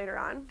diseases later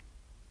on.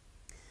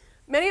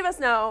 Many of us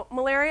know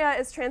malaria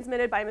is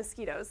transmitted by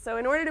mosquitoes. So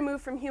in order to move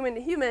from human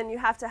to human, you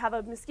have to have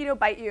a mosquito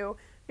bite you,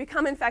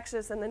 become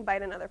infectious, and then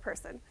bite another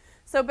person.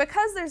 So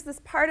because there's this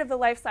part of the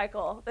life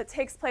cycle that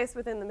takes place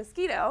within the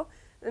mosquito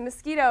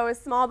is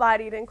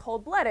small-bodied and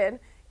cold-blooded,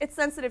 it's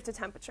sensitive to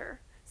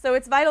temperature. So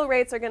its vital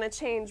rates are going to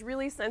change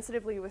really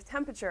sensitively with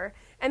temperature,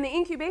 and the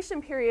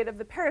incubation period of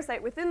the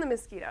parasite within the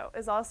mosquito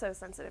is also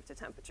sensitive to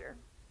temperature.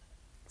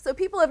 So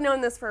people have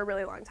known this for a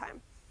really long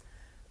time.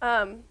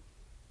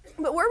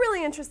 But we're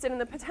really interested in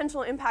the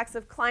potential impacts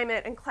of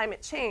climate and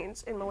climate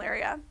change in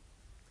malaria.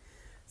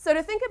 So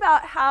to think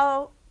about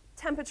how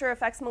temperature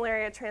affects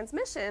malaria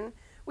transmission,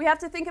 we have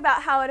to think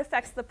about how it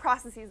affects the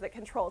processes that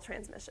control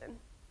transmission.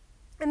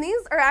 And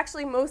these are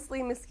actually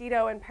mostly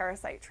mosquito and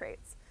parasite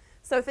traits.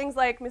 So things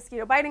like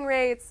mosquito biting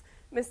rates,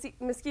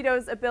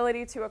 mosquitoes'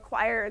 ability to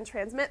acquire and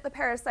transmit the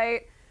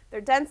parasite,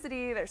 their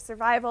density, their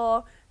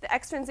survival, the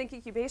extrinsic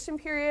incubation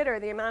period, or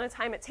the amount of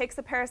time it takes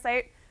a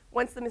parasite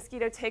once the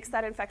mosquito takes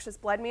that infectious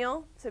blood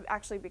meal to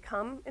actually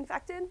become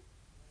infected.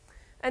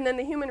 And then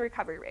the human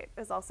recovery rate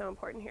is also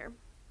important here.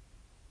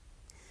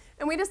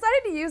 And we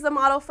decided to use a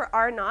model for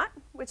R0,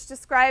 which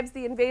describes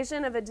the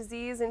invasion of a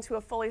disease into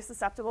a fully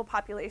susceptible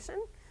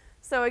population.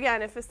 So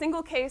again, if a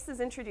single case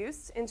is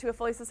introduced into a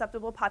fully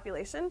susceptible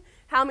population,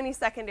 how many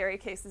secondary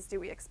cases do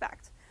we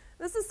expect?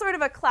 This is sort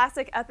of a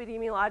classic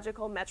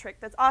epidemiological metric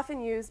that's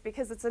often used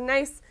because it's a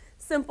nice,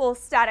 simple,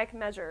 static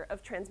measure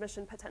of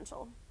transmission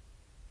potential.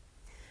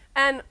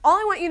 And all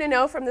I want you to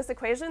know from this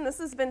equation, this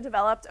has been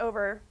developed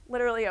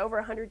literally over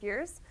 100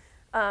 years.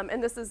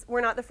 And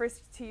we're not the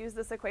first to use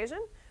this equation.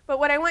 But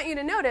what I want you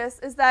to notice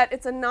is that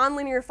it's a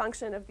nonlinear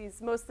function of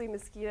these mostly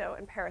mosquito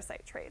and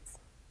parasite traits.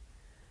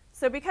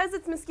 So because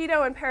it's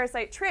mosquito and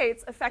parasite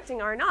traits affecting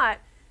R0,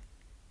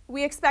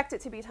 we expect it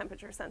to be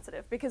temperature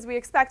sensitive because we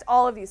expect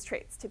all of these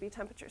traits to be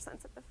temperature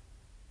sensitive.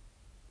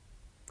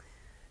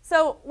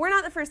 So we're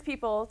not the first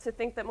people to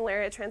think that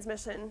malaria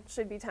transmission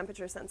should be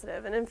temperature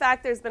sensitive. And in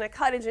fact, there's been a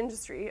cottage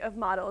industry of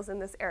models in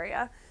this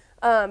area.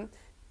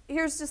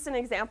 Here's just an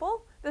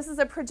example. This is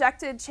a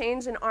projected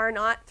change in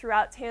R0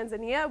 throughout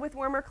Tanzania with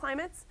warmer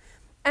climates.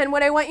 And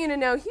what I want you to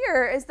know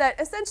here is that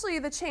essentially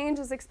the change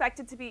is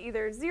expected to be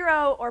either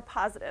 0 or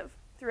positive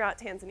throughout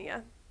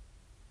Tanzania.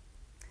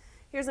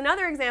 Here's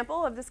another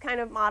example of this kind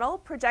of model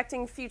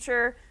projecting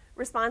future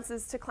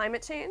responses to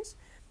climate change.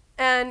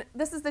 And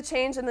this is the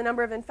change in the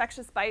number of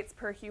infectious bites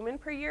per human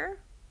per year.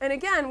 And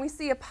again, we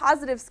see a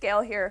positive scale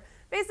here,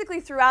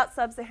 basically throughout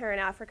sub-Saharan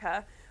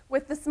Africa,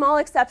 with the small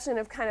exception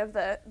of kind of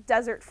the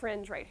desert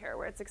fringe right here,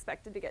 where it's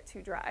expected to get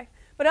too dry.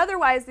 But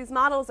otherwise, these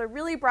models are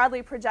really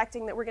broadly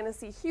projecting that we're going to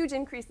see huge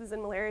increases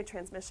in malaria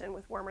transmission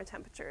with warmer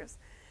temperatures.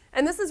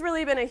 And this has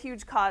really been a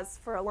huge cause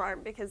for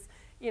alarm because,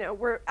 you know,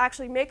 we're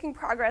actually making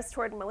progress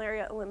toward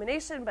malaria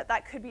elimination, but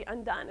that could be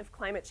undone if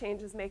climate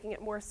change is making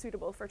it more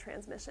suitable for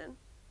transmission.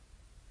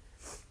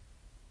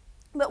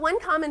 But one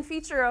common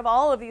feature of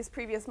all of these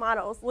previous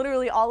models,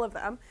 literally all of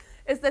them,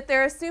 is that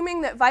they're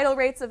assuming that vital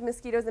rates of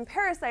mosquitoes and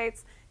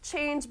parasites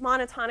change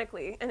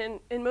monotonically, and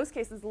in most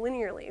cases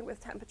linearly with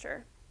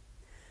temperature.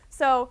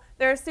 So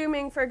they're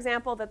assuming, for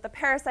example, that the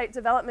parasite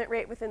development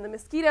rate within the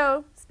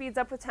mosquito speeds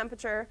up with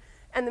temperature,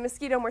 and the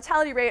mosquito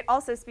mortality rate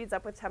also speeds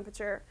up with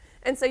temperature.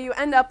 And so you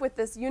end up with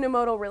this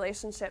unimodal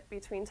relationship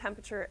between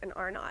temperature and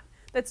R0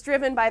 that's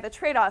driven by the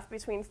trade-off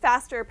between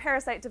faster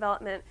parasite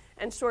development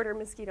and shorter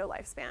mosquito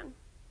lifespan.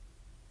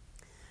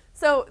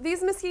 So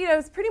these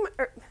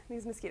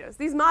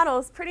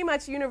models pretty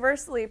much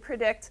universally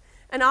predict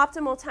an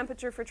optimal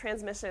temperature for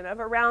transmission of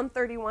around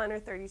 31 or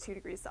 32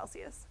 degrees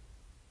Celsius.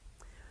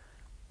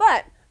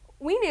 But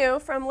we knew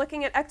from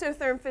looking at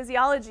ectotherm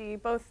physiology,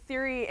 both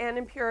theory and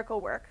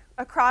empirical work,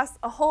 across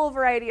a whole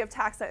variety of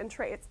taxa and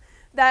traits,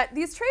 that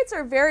these traits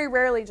are very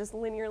rarely just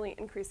linearly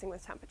increasing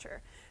with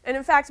temperature. And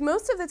in fact,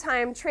 most of the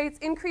time, traits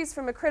increase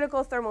from a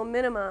critical thermal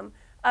minimum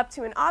up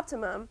to an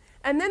optimum,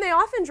 and then they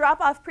often drop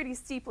off pretty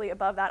steeply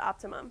above that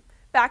optimum,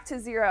 back to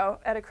 0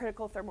 at a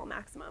critical thermal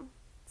maximum.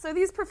 So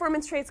these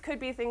performance traits could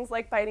be things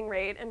like biting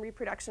rate and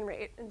reproduction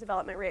rate and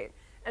development rate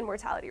and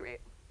mortality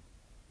rate.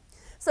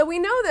 So we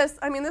know this,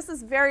 I mean, this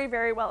is very,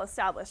 very well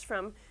established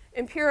from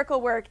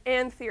empirical work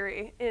and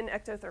theory in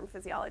ectotherm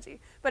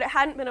physiology, but it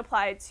hadn't been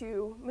applied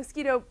to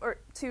mosquito or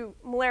to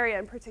malaria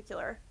in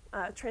particular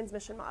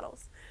transmission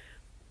models.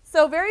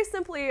 So very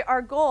simply,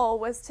 our goal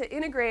was to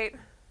integrate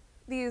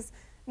these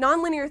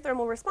nonlinear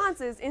thermal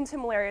responses into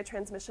malaria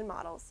transmission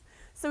models.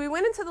 So we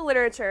went into the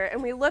literature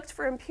and we looked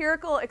for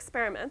empirical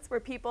experiments where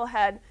people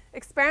had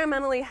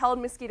experimentally held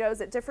mosquitoes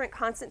at different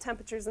constant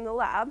temperatures in the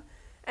lab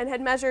and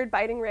had measured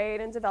biting rate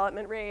and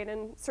development rate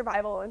and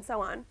survival and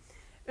so on.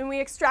 And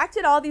we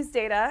extracted all these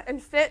data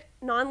and fit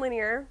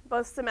nonlinear,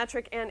 both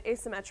symmetric and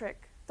asymmetric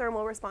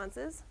thermal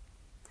responses.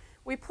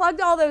 We plugged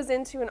all those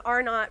into an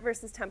R0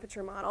 versus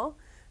temperature model.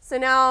 So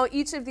now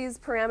each of these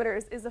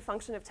parameters is a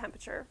function of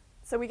temperature.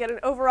 So we get an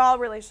overall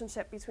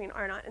relationship between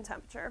R0 and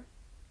temperature.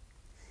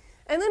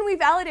 And then we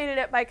validated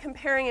it by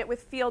comparing it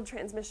with field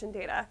transmission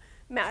data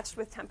matched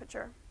with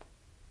temperature.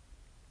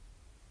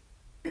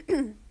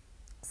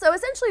 So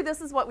essentially,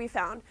 this is what we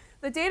found.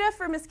 The data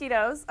for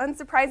mosquitoes,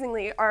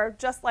 unsurprisingly, are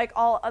just like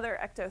all other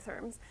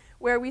ectotherms,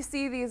 where we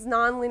see these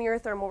nonlinear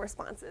thermal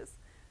responses.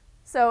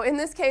 So in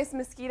this case,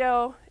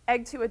 mosquito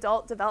egg to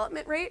adult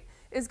development rate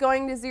is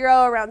going to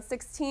 0 around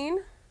 16,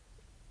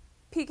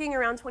 peaking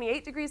around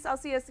 28 degrees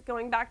Celsius,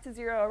 going back to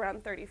 0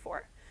 around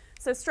 34.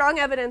 So strong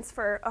evidence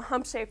for a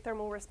hump-shaped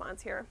thermal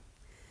response here.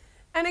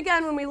 And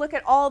again, when we look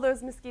at all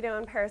those mosquito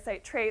and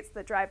parasite traits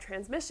that drive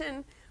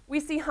transmission, we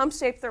see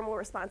hump-shaped thermal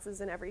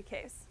responses in every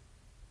case.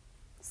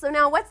 So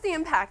now what's the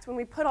impact when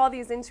we put all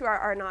these into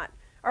our R0,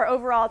 our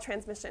overall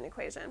transmission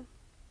equation?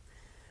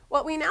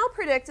 What we now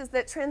predict is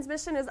that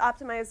transmission is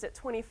optimized at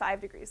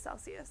 25 degrees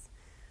Celsius.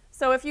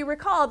 So if you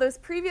recall, those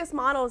previous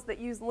models that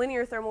use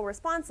linear thermal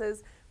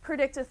responses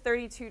predict a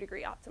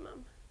 32-degree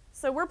optimum.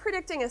 So we're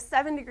predicting a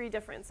 7-degree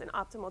difference in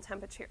optimal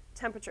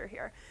temperature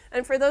here.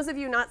 And for those of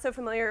you not so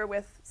familiar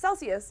with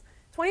Celsius,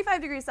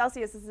 25 degrees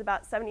Celsius is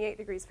about 78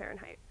 degrees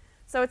Fahrenheit.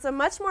 So it's a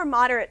much more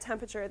moderate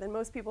temperature than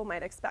most people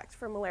might expect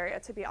for malaria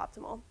to be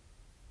optimal.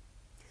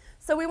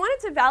 So we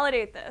wanted to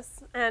validate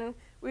this, and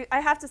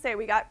I have to say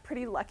we got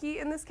pretty lucky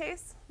in this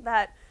case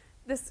that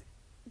this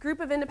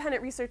group of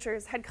independent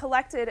researchers had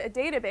collected a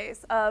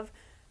database of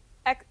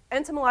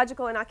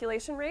entomological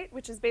inoculation rate,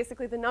 which is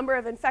basically the number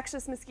of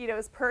infectious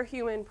mosquitoes per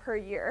human per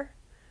year,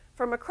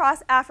 from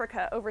across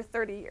Africa over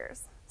 30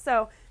 years.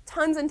 So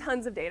tons and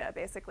tons of data,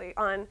 basically,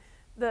 on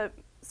the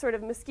sort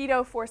of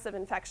mosquito force of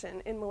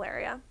infection in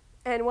malaria.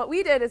 And what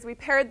we did is we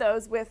paired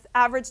those with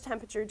average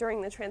temperature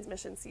during the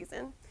transmission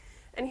season.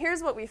 And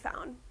here's what we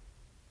found.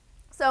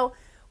 So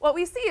what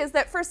we see is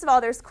that, first of all,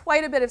 there's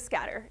quite a bit of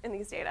scatter in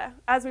these data,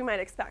 as we might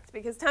expect,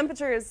 because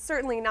temperature is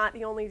certainly not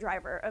the only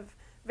driver of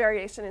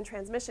variation in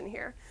transmission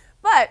here.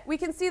 But we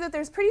can see that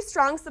there's pretty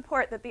strong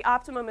support that the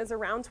optimum is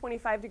around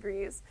 25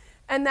 degrees,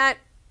 and that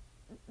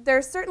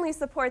there's certainly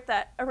support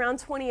that around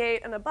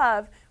 28 and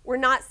above, we're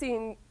not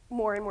seeing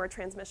more and more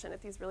transmission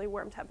at these really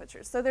warm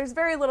temperatures. So there's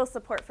very little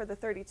support for the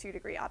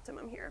 32-degree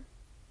optimum here.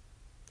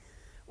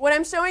 What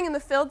I'm showing in the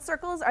filled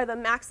circles are the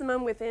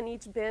maximum within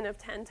each bin of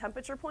 10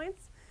 temperature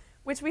points,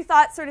 which we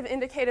thought sort of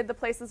indicated the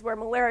places where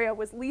malaria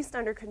was least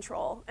under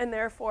control and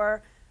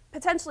therefore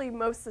potentially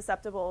most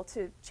susceptible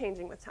to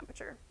changing with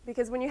temperature.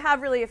 Because when you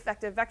have really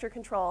effective vector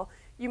control,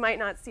 you might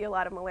not see a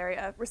lot of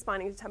malaria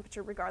responding to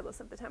temperature regardless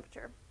of the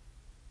temperature.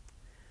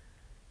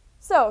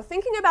 So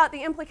thinking about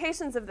the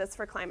implications of this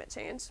for climate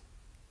change,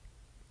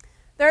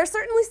 there are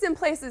certainly some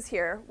places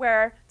here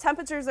where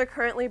temperatures are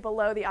currently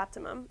below the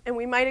optimum, and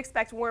we might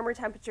expect warmer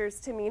temperatures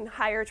to mean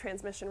higher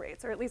transmission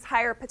rates, or at least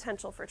higher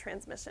potential for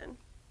transmission.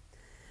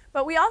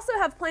 But we also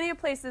have plenty of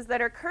places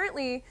that are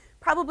currently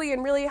probably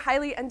in really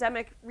highly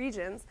endemic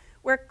regions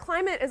where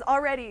climate is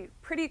already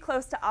pretty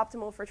close to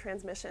optimal for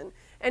transmission,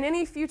 and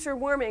any future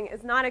warming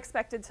is not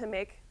expected to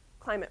make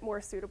climate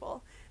more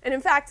suitable. And in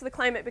fact, the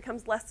climate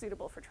becomes less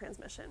suitable for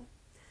transmission.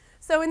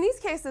 So in these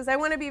cases, I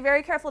want to be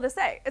very careful to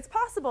say, it's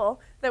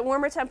possible that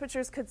warmer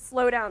temperatures could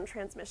slow down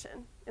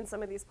transmission in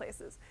some of these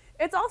places.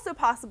 It's also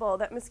possible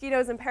that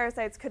mosquitoes and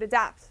parasites could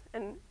adapt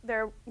and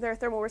their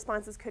thermal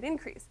responses could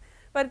increase.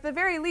 But at the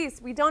very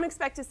least, we don't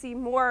expect to see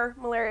more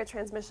malaria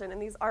transmission in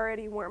these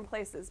already warm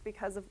places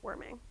because of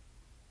warming.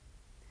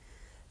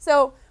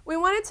 So we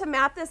wanted to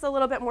map this a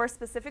little bit more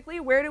specifically.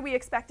 Where do we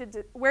expect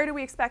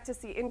to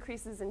see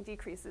increases and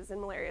decreases in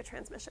malaria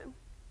transmission?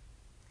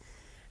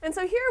 And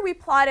so here we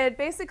plotted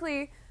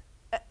basically,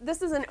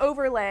 this is an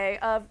overlay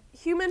of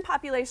human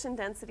population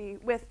density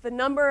with the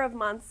number of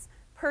months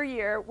per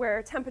year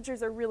where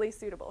temperatures are really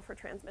suitable for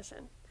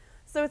transmission.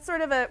 So it's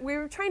sort of we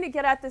were trying to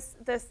get at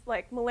this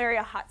like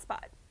malaria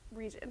hotspot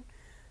region.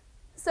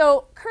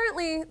 So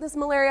currently, this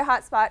malaria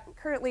hotspot,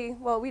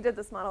 well, we did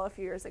this model a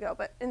few years ago,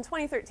 but in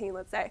 2013,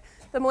 let's say,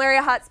 the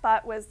malaria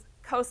hotspot was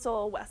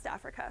coastal West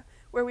Africa,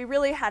 where we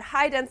really had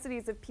high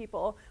densities of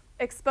people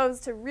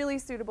exposed to really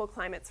suitable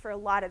climates for a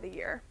lot of the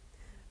year.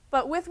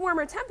 But with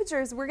warmer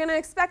temperatures, we're going to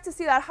expect to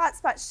see that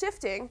hotspot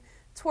shifting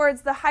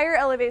towards the higher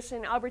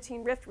elevation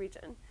Albertine Rift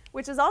region,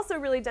 which is also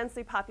really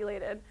densely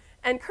populated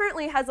and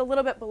currently has a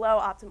little bit below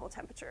optimal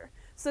temperature.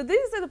 So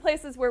these are the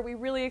places where we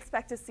really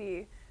expect to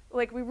see,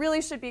 like we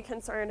really should be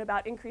concerned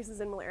about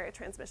increases in malaria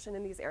transmission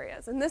in these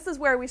areas. And this is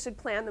where we should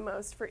plan the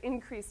most for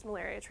increased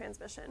malaria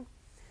transmission.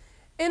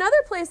 In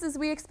other places,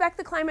 we expect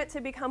the climate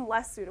to become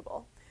less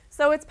suitable.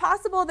 So it's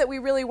possible that we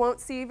really won't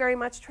see very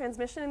much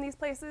transmission in these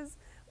places,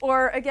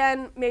 or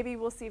again, maybe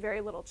we'll see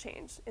very little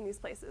change in these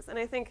places. And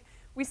I think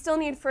we still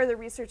need further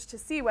research to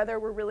see whether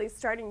we're really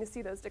starting to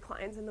see those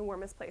declines in the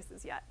warmest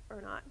places yet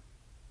or not.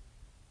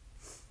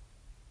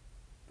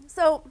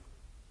 So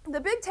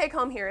the big take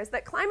home here is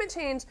that climate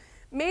change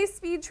may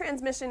speed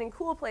transmission in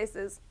cool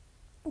places,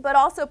 but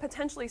also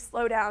potentially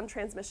slow down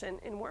transmission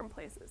in warm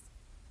places.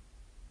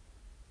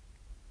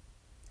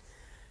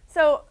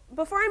 So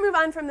before I move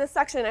on from this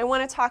section, I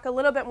want to talk a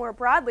little bit more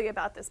broadly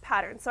about this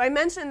pattern. So I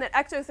mentioned that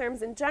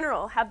ectotherms in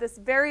general have this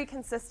very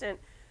consistent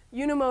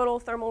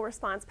unimodal thermal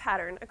response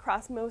pattern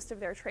across most of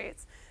their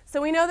traits.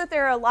 So we know that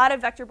there are a lot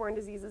of vector-borne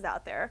diseases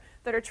out there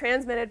that are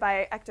transmitted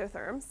by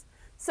ectotherms.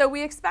 So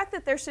we expect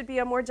that there should be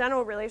a more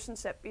general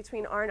relationship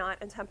between R0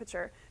 and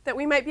temperature that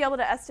we might be able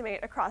to estimate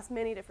across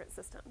many different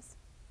systems.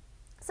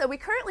 So we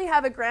currently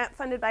have a grant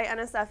funded by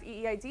NSF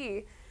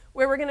EEID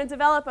where we're going to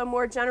develop a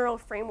more general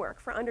framework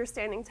for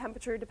understanding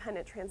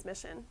temperature-dependent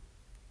transmission,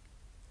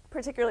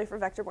 particularly for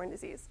vector-borne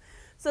disease.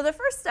 So the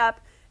first step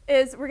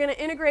is we're going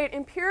to integrate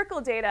empirical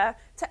data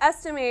to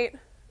estimate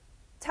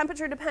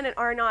temperature-dependent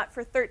R0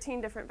 for 13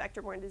 different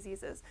vector-borne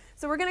diseases.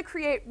 So we're going to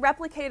create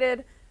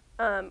replicated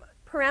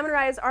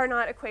parameterized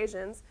R0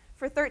 equations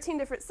for 13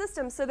 different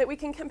systems so that we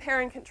can compare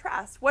and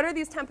contrast. What are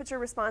these temperature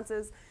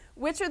responses?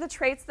 Which are the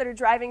traits that are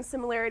driving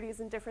similarities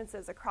and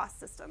differences across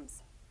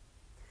systems?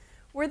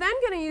 We're then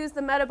going to use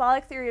the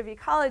metabolic theory of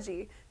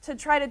ecology to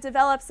try to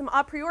develop some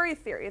a priori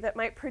theory that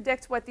might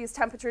predict what these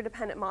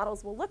temperature-dependent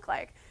models will look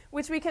like,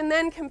 which we can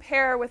then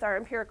compare with our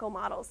empirical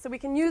models. So we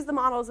can use the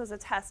models as a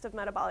test of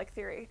metabolic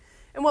theory.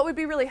 And what would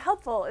be really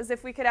helpful is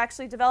if we could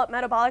actually develop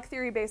metabolic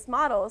theory-based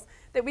models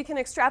that we can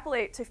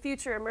extrapolate to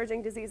future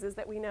emerging diseases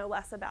that we know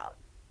less about.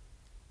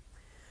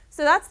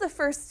 So that's the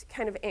first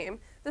kind of aim.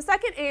 The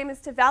second aim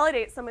is to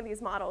validate some of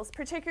these models,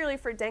 particularly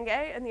for dengue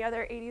and the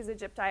other Aedes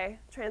aegypti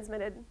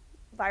transmitted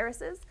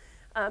viruses,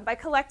 by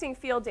collecting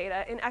field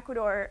data in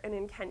Ecuador and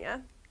in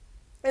Kenya,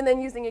 and then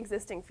using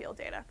existing field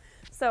data.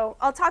 So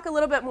I'll talk a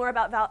little bit more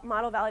about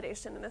model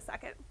validation in a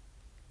second.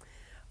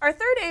 Our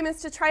third aim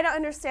is to try to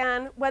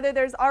understand whether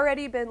there's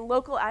already been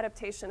local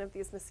adaptation of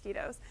these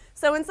mosquitoes.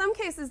 So in some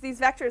cases, these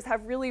vectors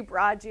have really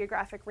broad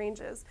geographic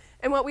ranges.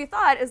 And what we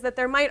thought is that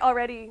there might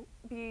already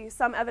be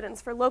some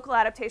evidence for local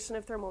adaptation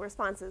of thermal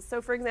responses.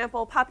 So for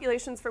example,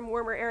 populations from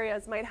warmer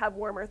areas might have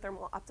warmer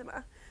thermal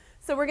optima.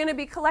 So we're going to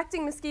be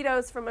collecting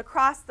mosquitoes from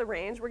across the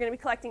range. We're going to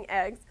be collecting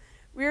eggs,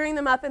 rearing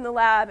them up in the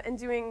lab, and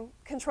doing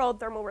controlled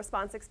thermal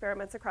response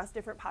experiments across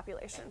different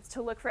populations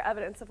to look for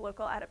evidence of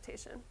local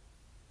adaptation.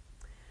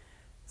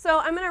 So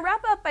I'm going to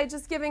wrap up by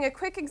just giving a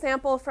quick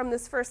example from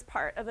this first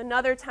part of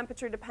another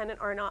temperature-dependent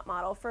R0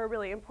 model for a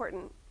really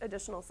important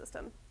additional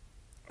system.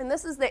 And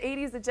this is the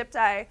Aedes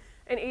aegypti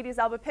and Aedes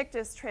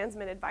albopictus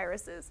transmitted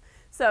viruses.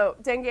 So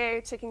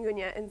dengue,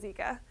 chikungunya, and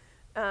Zika.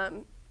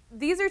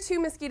 These are two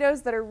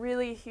mosquitoes that are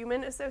really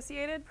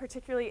human-associated,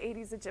 particularly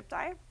Aedes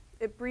aegypti.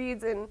 It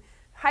breeds in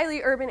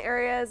highly urban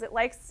areas. It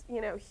likes,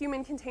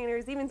 human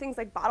containers, even things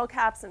like bottle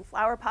caps and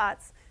flower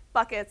pots,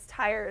 buckets,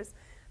 tires.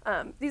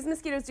 These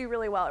mosquitoes do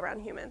really well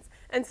around humans.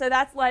 And so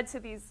that's led to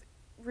these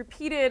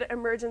repeated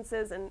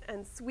emergences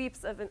and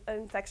sweeps of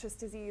infectious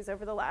disease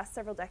over the last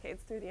several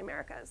decades through the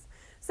Americas.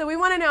 So we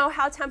want to know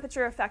how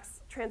temperature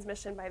affects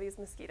transmission by these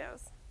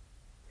mosquitoes.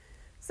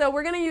 So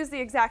we're going to use the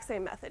exact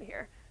same method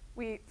here.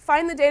 We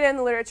find the data in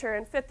the literature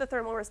and fit the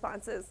thermal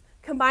responses,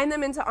 combine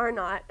them into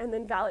R0, and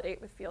then validate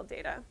with field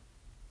data.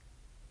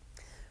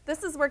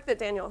 This is work that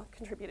Daniel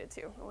contributed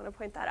to. I want to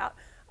point that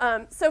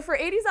out. So for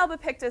Aedes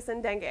albopictus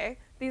and dengue,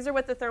 these are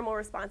what the thermal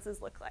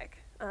responses look like.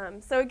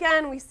 So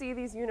again, we see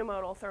these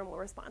unimodal thermal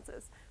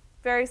responses,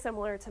 very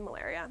similar to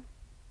malaria.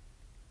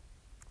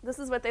 This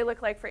is what they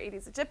look like for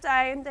Aedes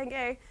aegypti and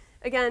dengue.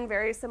 Again,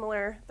 very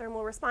similar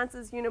thermal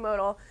responses,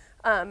 unimodal.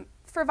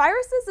 For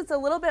viruses, it's a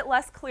little bit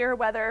less clear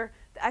whether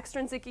the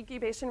extrinsic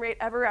incubation rate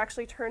ever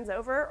actually turns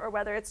over or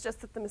whether it's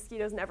just that the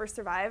mosquitoes never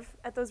survive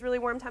at those really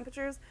warm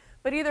temperatures.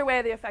 But either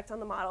way, the effect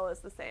on the model is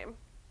the same.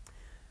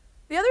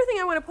 The other thing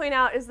I want to point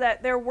out is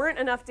that there weren't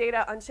enough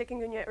data on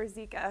chikungunya or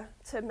Zika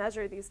to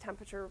measure these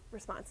temperature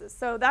responses.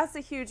 So that's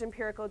a huge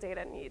empirical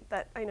data need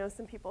that I know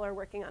some people are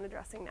working on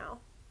addressing now.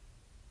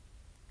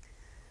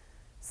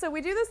 So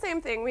we do the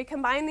same thing. We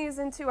combine these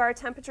into our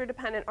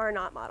temperature-dependent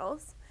R0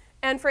 models.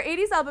 And for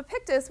Aedes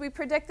albopictus, we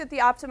predict that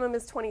the optimum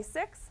is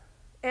 26.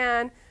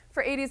 And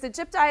for Aedes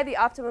aegypti, the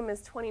optimum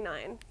is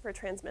 29 for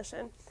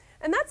transmission.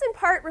 And that's in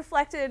part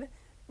reflecting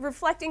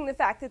the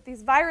fact that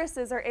these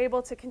viruses are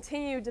able to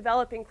continue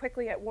developing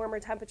quickly at warmer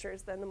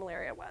temperatures than the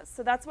malaria was.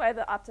 So that's why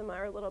the optima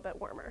are a little bit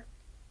warmer.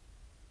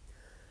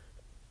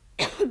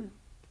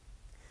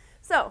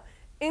 So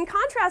in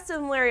contrast to the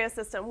malaria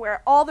system,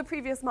 where all the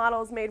previous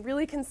models made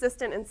really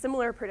consistent and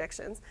similar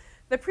predictions,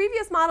 the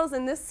previous models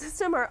in this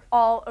system are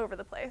all over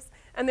the place.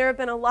 And there have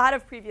been a lot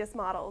of previous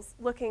models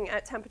looking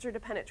at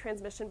temperature-dependent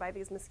transmission by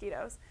these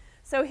mosquitoes.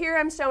 So here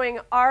I'm showing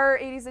our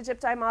Aedes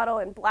aegypti model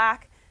in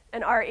black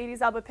and our Aedes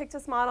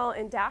albopictus model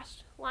in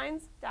dashed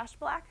lines, dashed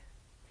black.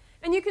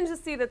 And you can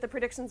just see that the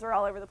predictions are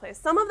all over the place.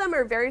 Some of them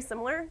are very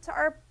similar to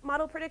our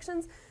model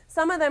predictions.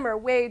 Some of them are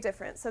way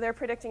different. So they're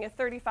predicting a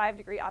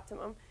 35-degree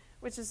optimum,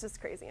 which is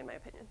just crazy in my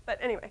opinion. But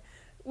anyway,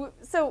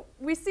 so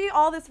we see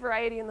all this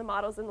variety in the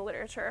models in the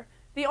literature.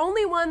 The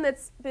only one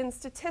that's been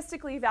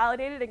statistically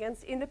validated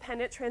against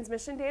independent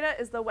transmission data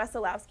is the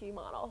Wesolowski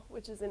model,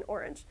 which is in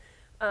orange.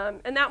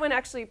 And that one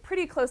actually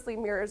pretty closely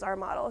mirrors our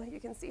model,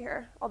 you can see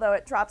here, although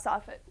it drops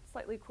off at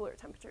slightly cooler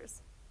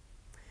temperatures.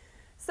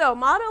 So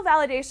model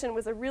validation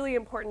was a really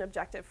important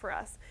objective for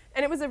us,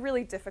 and it was a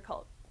really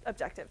difficult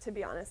objective, to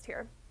be honest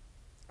here.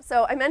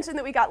 So I mentioned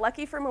that we got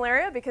lucky for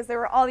malaria because there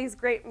were all these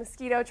great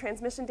mosquito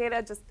transmission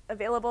data just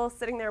available,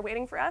 sitting there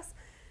waiting for us.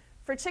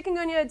 For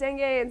chikungunya, dengue,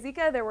 and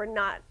Zika, there were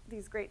not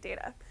these great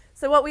data.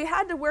 So what we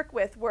had to work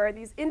with were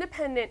these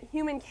independent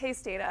human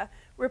case data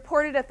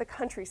reported at the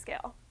country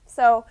scale.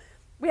 So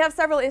we have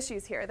several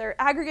issues here. They're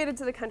aggregated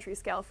to the country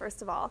scale,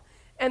 first of all,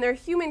 and they're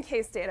human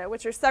case data,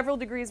 which are several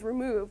degrees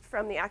removed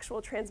from the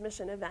actual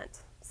transmission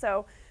event.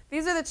 So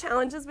these are the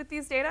challenges with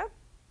these data.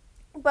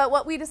 But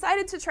what we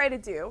decided to try to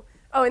do,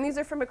 oh, and these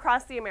are from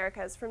across the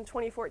Americas from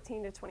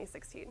 2014 to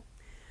 2016.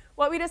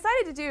 What we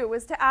decided to do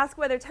was to ask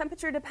whether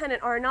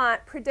temperature-dependent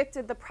R0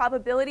 predicted the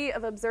probability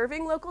of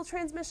observing local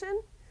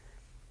transmission,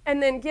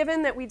 and then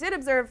given that we did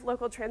observe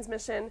local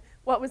transmission,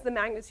 what was the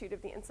magnitude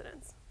of the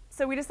incidence.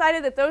 So we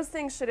decided that those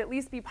things should at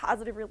least be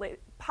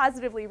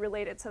positively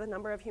related to the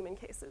number of human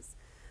cases.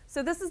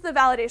 So this is the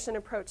validation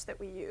approach that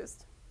we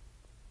used.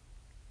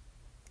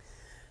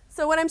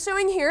 So what I'm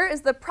showing here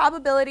is the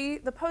probability,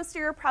 the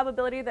posterior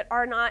probability that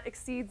R0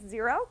 exceeds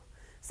 0.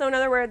 So in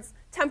other words,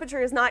 temperature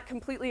is not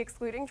completely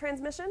excluding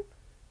transmission.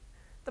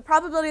 The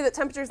probability that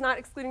temperature is not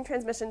excluding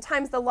transmission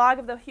times the log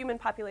of the human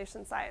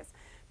population size.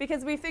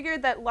 Because we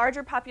figured that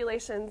larger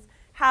populations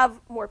have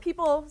more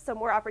people, so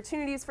more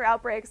opportunities for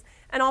outbreaks,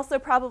 and also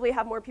probably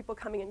have more people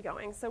coming and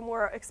going, so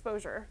more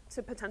exposure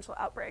to potential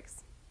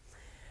outbreaks.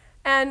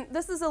 And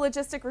this is a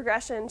logistic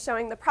regression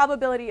showing the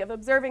probability of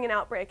observing an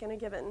outbreak in a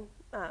given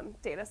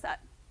data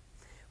set.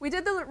 We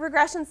did the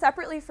regression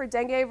separately for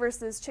dengue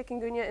versus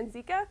chikungunya and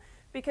Zika,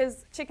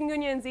 because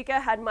chikungunya and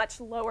Zika had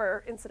much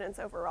lower incidence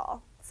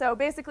overall. So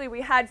basically,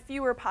 we had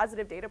fewer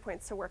positive data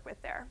points to work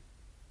with there.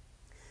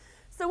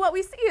 So what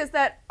we see is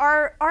that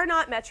our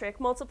R0 metric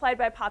multiplied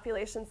by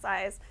population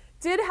size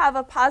did have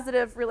a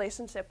positive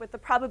relationship with the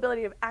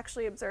probability of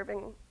actually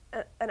observing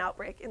an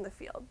outbreak in the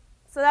field.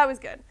 So that was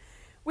good.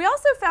 We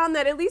also found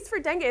that, at least for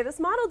dengue, this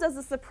model does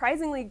a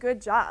surprisingly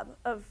good job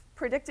of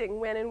predicting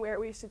when and where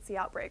we should see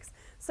outbreaks.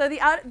 So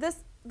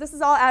this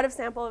is all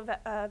out-of-sample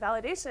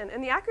validation,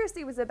 and the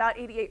accuracy was about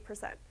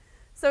 88%.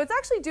 So it's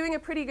actually doing a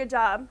pretty good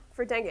job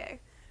for dengue.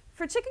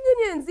 For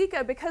chikungunya and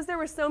Zika, because there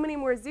were so many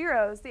more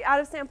zeros, the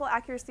out-of-sample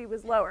accuracy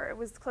was lower. It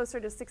was closer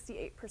to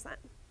 68%.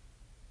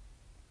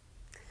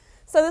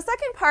 So the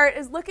second part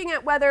is looking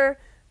at whether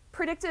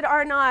predicted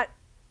R0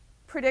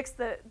 predicts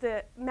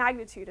the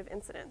magnitude of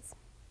incidence.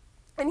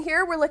 And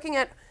here we're looking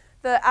at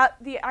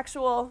the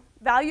actual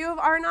value of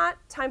R naught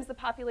times the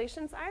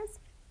population size.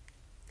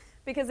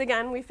 Because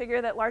again, we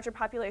figure that larger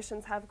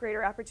populations have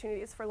greater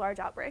opportunities for large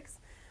outbreaks.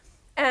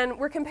 And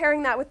we're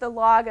comparing that with the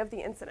log of the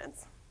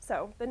incidence,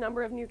 so the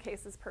number of new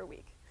cases per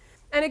week.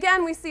 And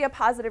again, we see a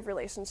positive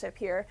relationship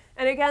here.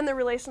 And again, the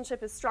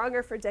relationship is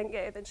stronger for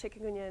dengue than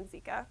chikungunya and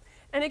Zika.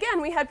 And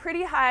again, we had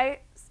pretty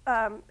high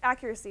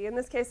accuracy. In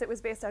this case, it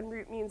was based on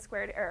root mean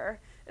squared error.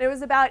 And it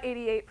was about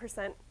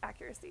 88%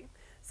 accuracy.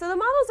 So the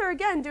models are,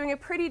 again, doing a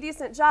pretty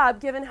decent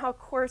job given how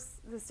coarse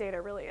this data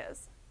really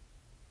is.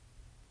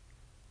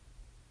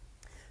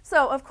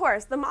 So, of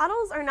course, the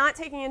models are not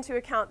taking into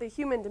account the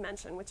human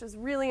dimension, which is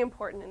really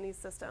important in these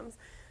systems.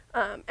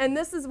 And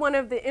this is one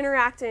of the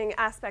interacting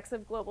aspects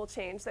of global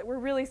change that we're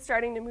really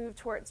starting to move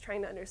towards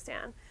trying to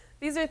understand.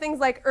 These are things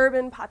like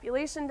urban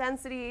population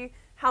density,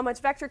 how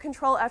much vector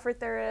control effort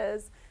there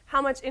is,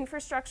 how much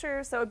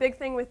infrastructure. So a big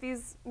thing with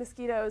these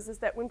mosquitoes is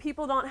that when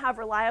people don't have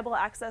reliable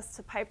access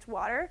to piped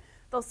water,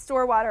 they'll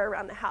store water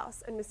around the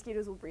house, and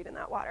mosquitoes will breed in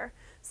that water.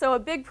 So a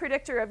big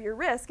predictor of your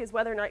risk is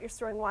whether or not you're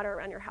storing water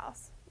around your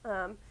house.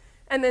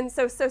 And then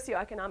so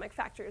socioeconomic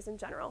factors in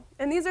general.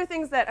 And these are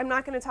things that I'm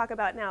not going to talk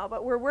about now,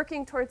 but we're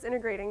working towards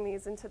integrating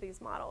these into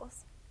these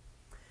models.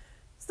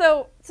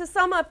 So to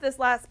sum up this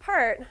last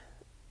part,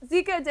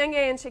 Zika, dengue,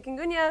 and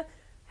chikungunya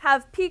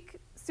have peak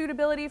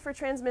suitability for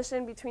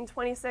transmission between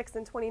 26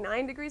 and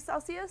 29 degrees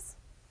Celsius.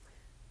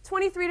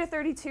 23 to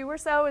 32 or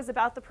so is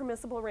about the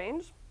permissible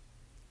range.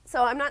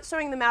 So I'm not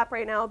showing the map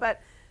right now, but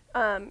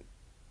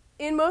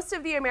in most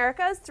of the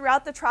Americas,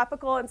 throughout the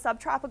tropical and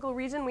subtropical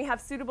region, we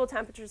have suitable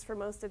temperatures for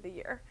most of the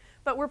year.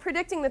 But we're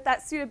predicting that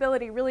that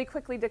suitability really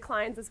quickly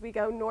declines as we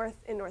go north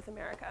in North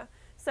America.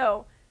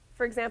 So,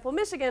 for example,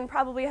 Michigan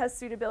probably has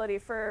suitability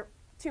for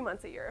 2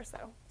 months a year or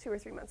so, 2 or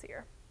 3 months a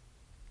year.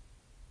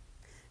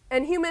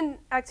 And human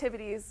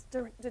activities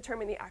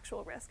determine the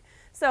actual risk.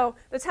 So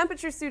the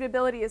temperature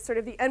suitability is sort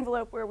of the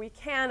envelope where we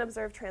can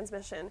observe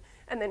transmission,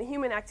 and then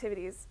human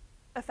activities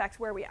affect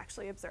where we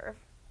actually observe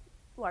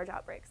large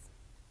outbreaks.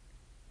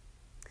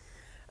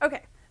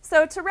 Okay,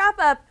 so to wrap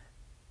up,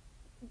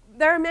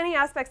 there are many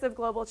aspects of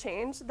global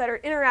change that are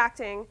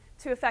interacting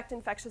to affect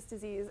infectious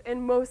disease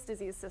in most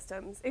disease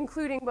systems,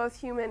 including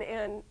both human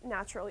and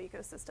natural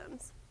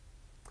ecosystems.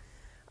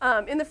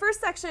 In the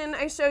first section,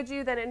 I showed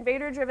you that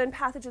invader-driven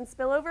pathogen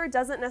spillover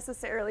doesn't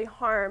necessarily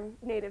harm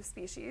native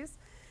species.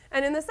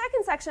 And in the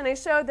second section, I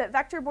showed that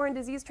vector-borne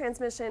disease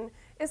transmission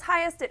is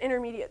highest at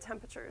intermediate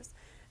temperatures.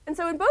 And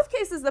so in both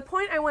cases, the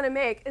point I want to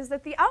make is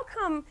that the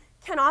outcome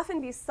can often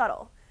be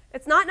subtle.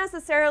 It's not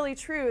necessarily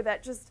true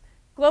that just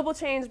global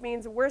change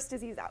means worse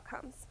disease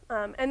outcomes.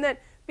 And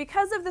that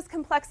because of this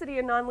complexity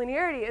and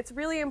nonlinearity, it's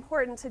really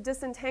important to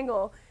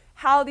disentangle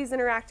how these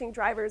interacting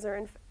drivers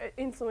are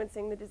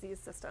influencing the disease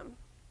system.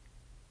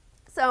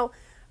 So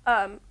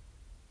I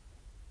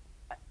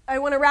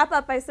want to wrap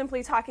up by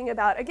simply talking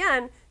about,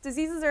 again,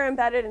 diseases are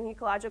embedded in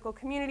ecological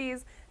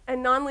communities,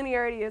 and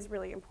nonlinearity is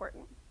really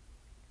important.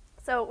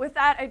 So with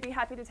that, I'd be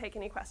happy to take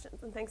any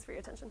questions, and thanks for your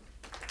attention.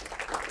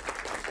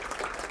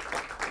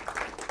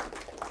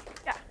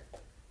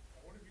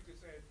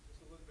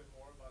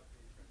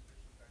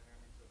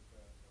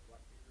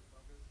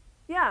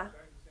 Yeah.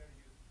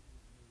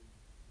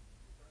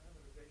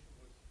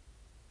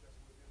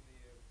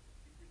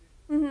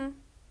 Mm-hmm.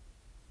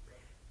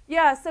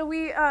 Yeah, so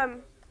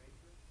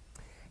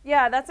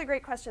yeah, that's a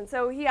great question.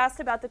 So he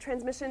asked about the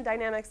transmission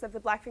dynamics of the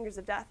black fingers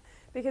of death,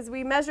 because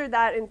we measured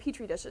that in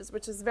Petri dishes,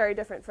 which is very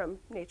different from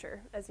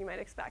nature, as you might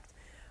expect.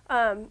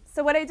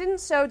 So what I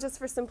didn't show, just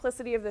for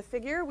simplicity of the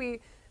figure, we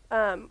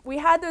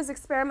had those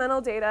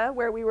experimental data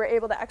where we were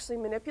able to actually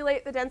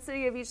manipulate the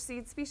density of each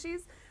seed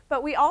species.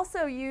 But we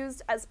also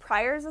used, as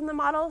priors in the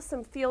model,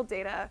 some field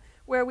data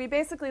where we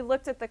basically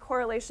looked at the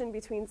correlation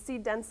between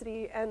seed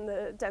density and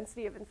the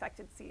density of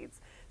infected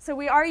seeds. So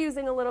we are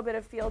using a little bit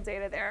of field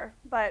data there,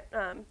 but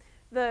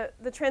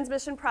the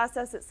transmission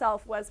process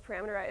itself was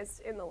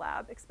parameterized in the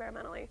lab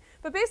experimentally.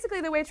 But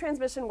basically the way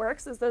transmission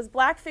works is those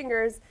black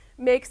fingers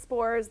make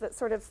spores that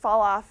sort of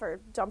fall off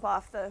or jump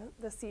off the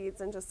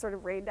seeds and just sort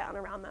of rain down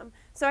around them.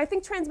 So I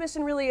think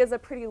transmission really is a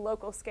pretty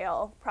local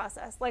scale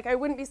process. Like, I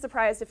wouldn't be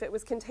surprised if it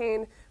was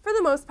contained, for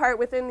the most part,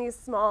 within these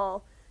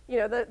small, you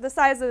know, the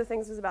size of the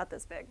things was about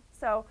this big.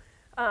 So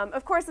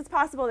of course, it's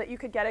possible that you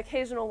could get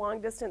occasional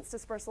long-distance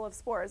dispersal of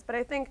spores, but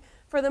I think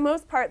for the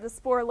most part, the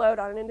spore load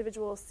on an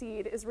individual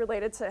seed is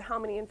related to how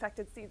many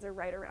infected seeds are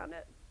right around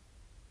it.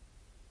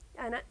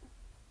 Annette?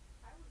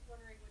 I was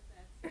wondering with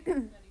that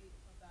study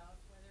about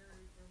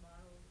whether your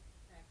model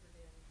factored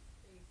in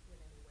space in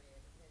any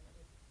way, and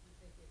if you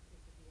think it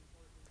could be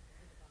important to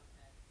think about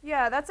that.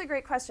 Yeah, that's a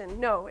great question.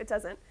 No, it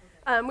doesn't.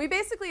 Okay. We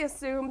basically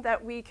assumed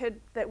that we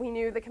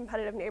knew the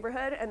competitive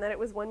neighborhood and that it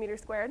was 1 meter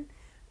squared.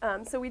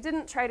 So we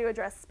didn't try to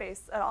address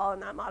space at all in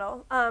that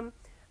model.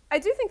 I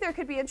do think there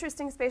could be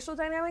interesting spatial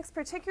dynamics,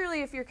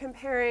 particularly if you're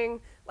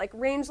comparing like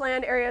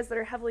rangeland areas that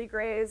are heavily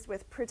grazed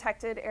with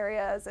protected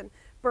areas and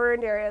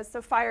burned areas.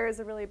 So fire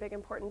is a really big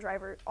important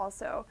driver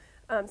also.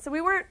 So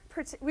we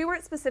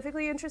weren't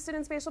specifically interested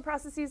in spatial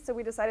processes, so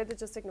we decided to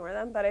just ignore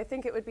them. But I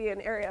think it would be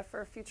an area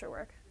for future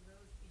work. Do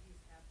those species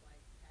have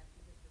like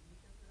patchy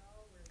distributions at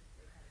all, where they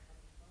kind of come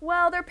and go?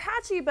 Well, they're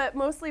patchy, but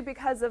mostly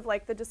because of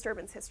like the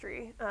disturbance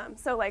history.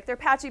 So like they're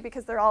patchy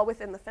because they're all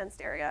within the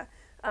fenced area.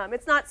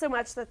 It's not so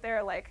much that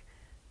they're like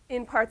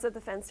in parts of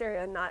the fenced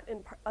area and not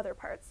in other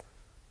parts.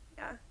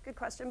 Yeah, good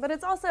question. But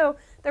it's also,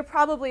 they're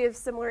probably of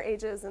similar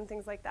ages and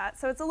things like that.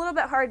 So it's a little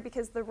bit hard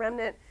because the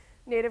remnant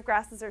native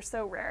grasses are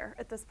so rare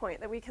at this point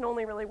that we can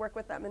only really work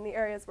with them in the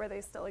areas where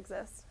they still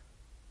exist.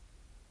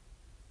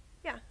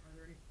 Yeah? Are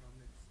there any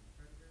prominent seed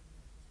predators in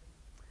the system?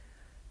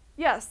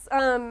 Yes.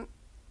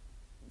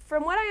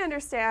 From what I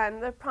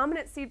understand, the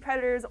prominent seed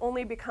predators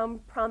only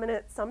become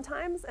prominent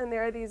sometimes, and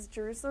there are these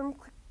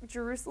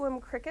Jerusalem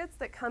crickets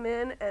that come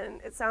in,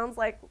 and it sounds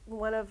like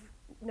one of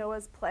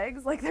Noah's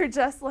plagues. Like they're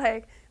just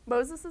like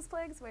Moses'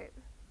 plagues. Wait,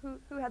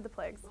 who had the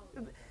plagues?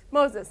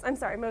 Moses. I'm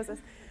sorry, Moses.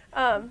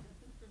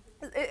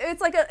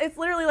 It's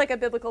literally like a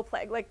biblical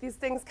plague. Like these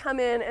things come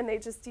in and they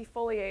just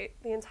defoliate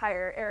the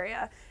entire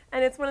area.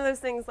 And it's one of those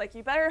things like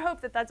you better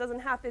hope that that doesn't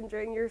happen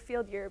during your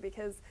field year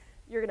because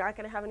you're not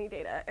going to have any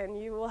data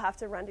and you will have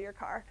to run to your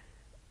car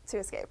to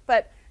escape.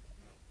 But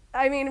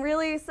I mean,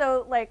 really,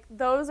 so like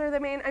those are the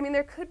main, I mean,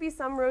 there could be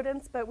some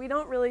rodents, but we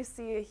don't really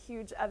see a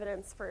huge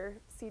evidence for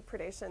seed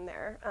predation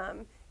there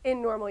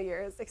in normal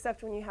years,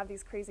 except when you have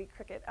these crazy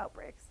cricket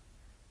outbreaks.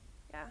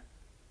 Yeah.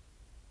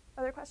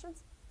 Other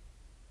questions?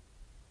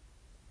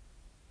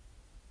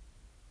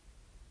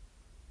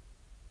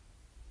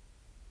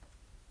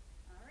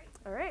 All right.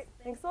 All right,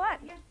 thanks a lot.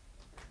 Yeah.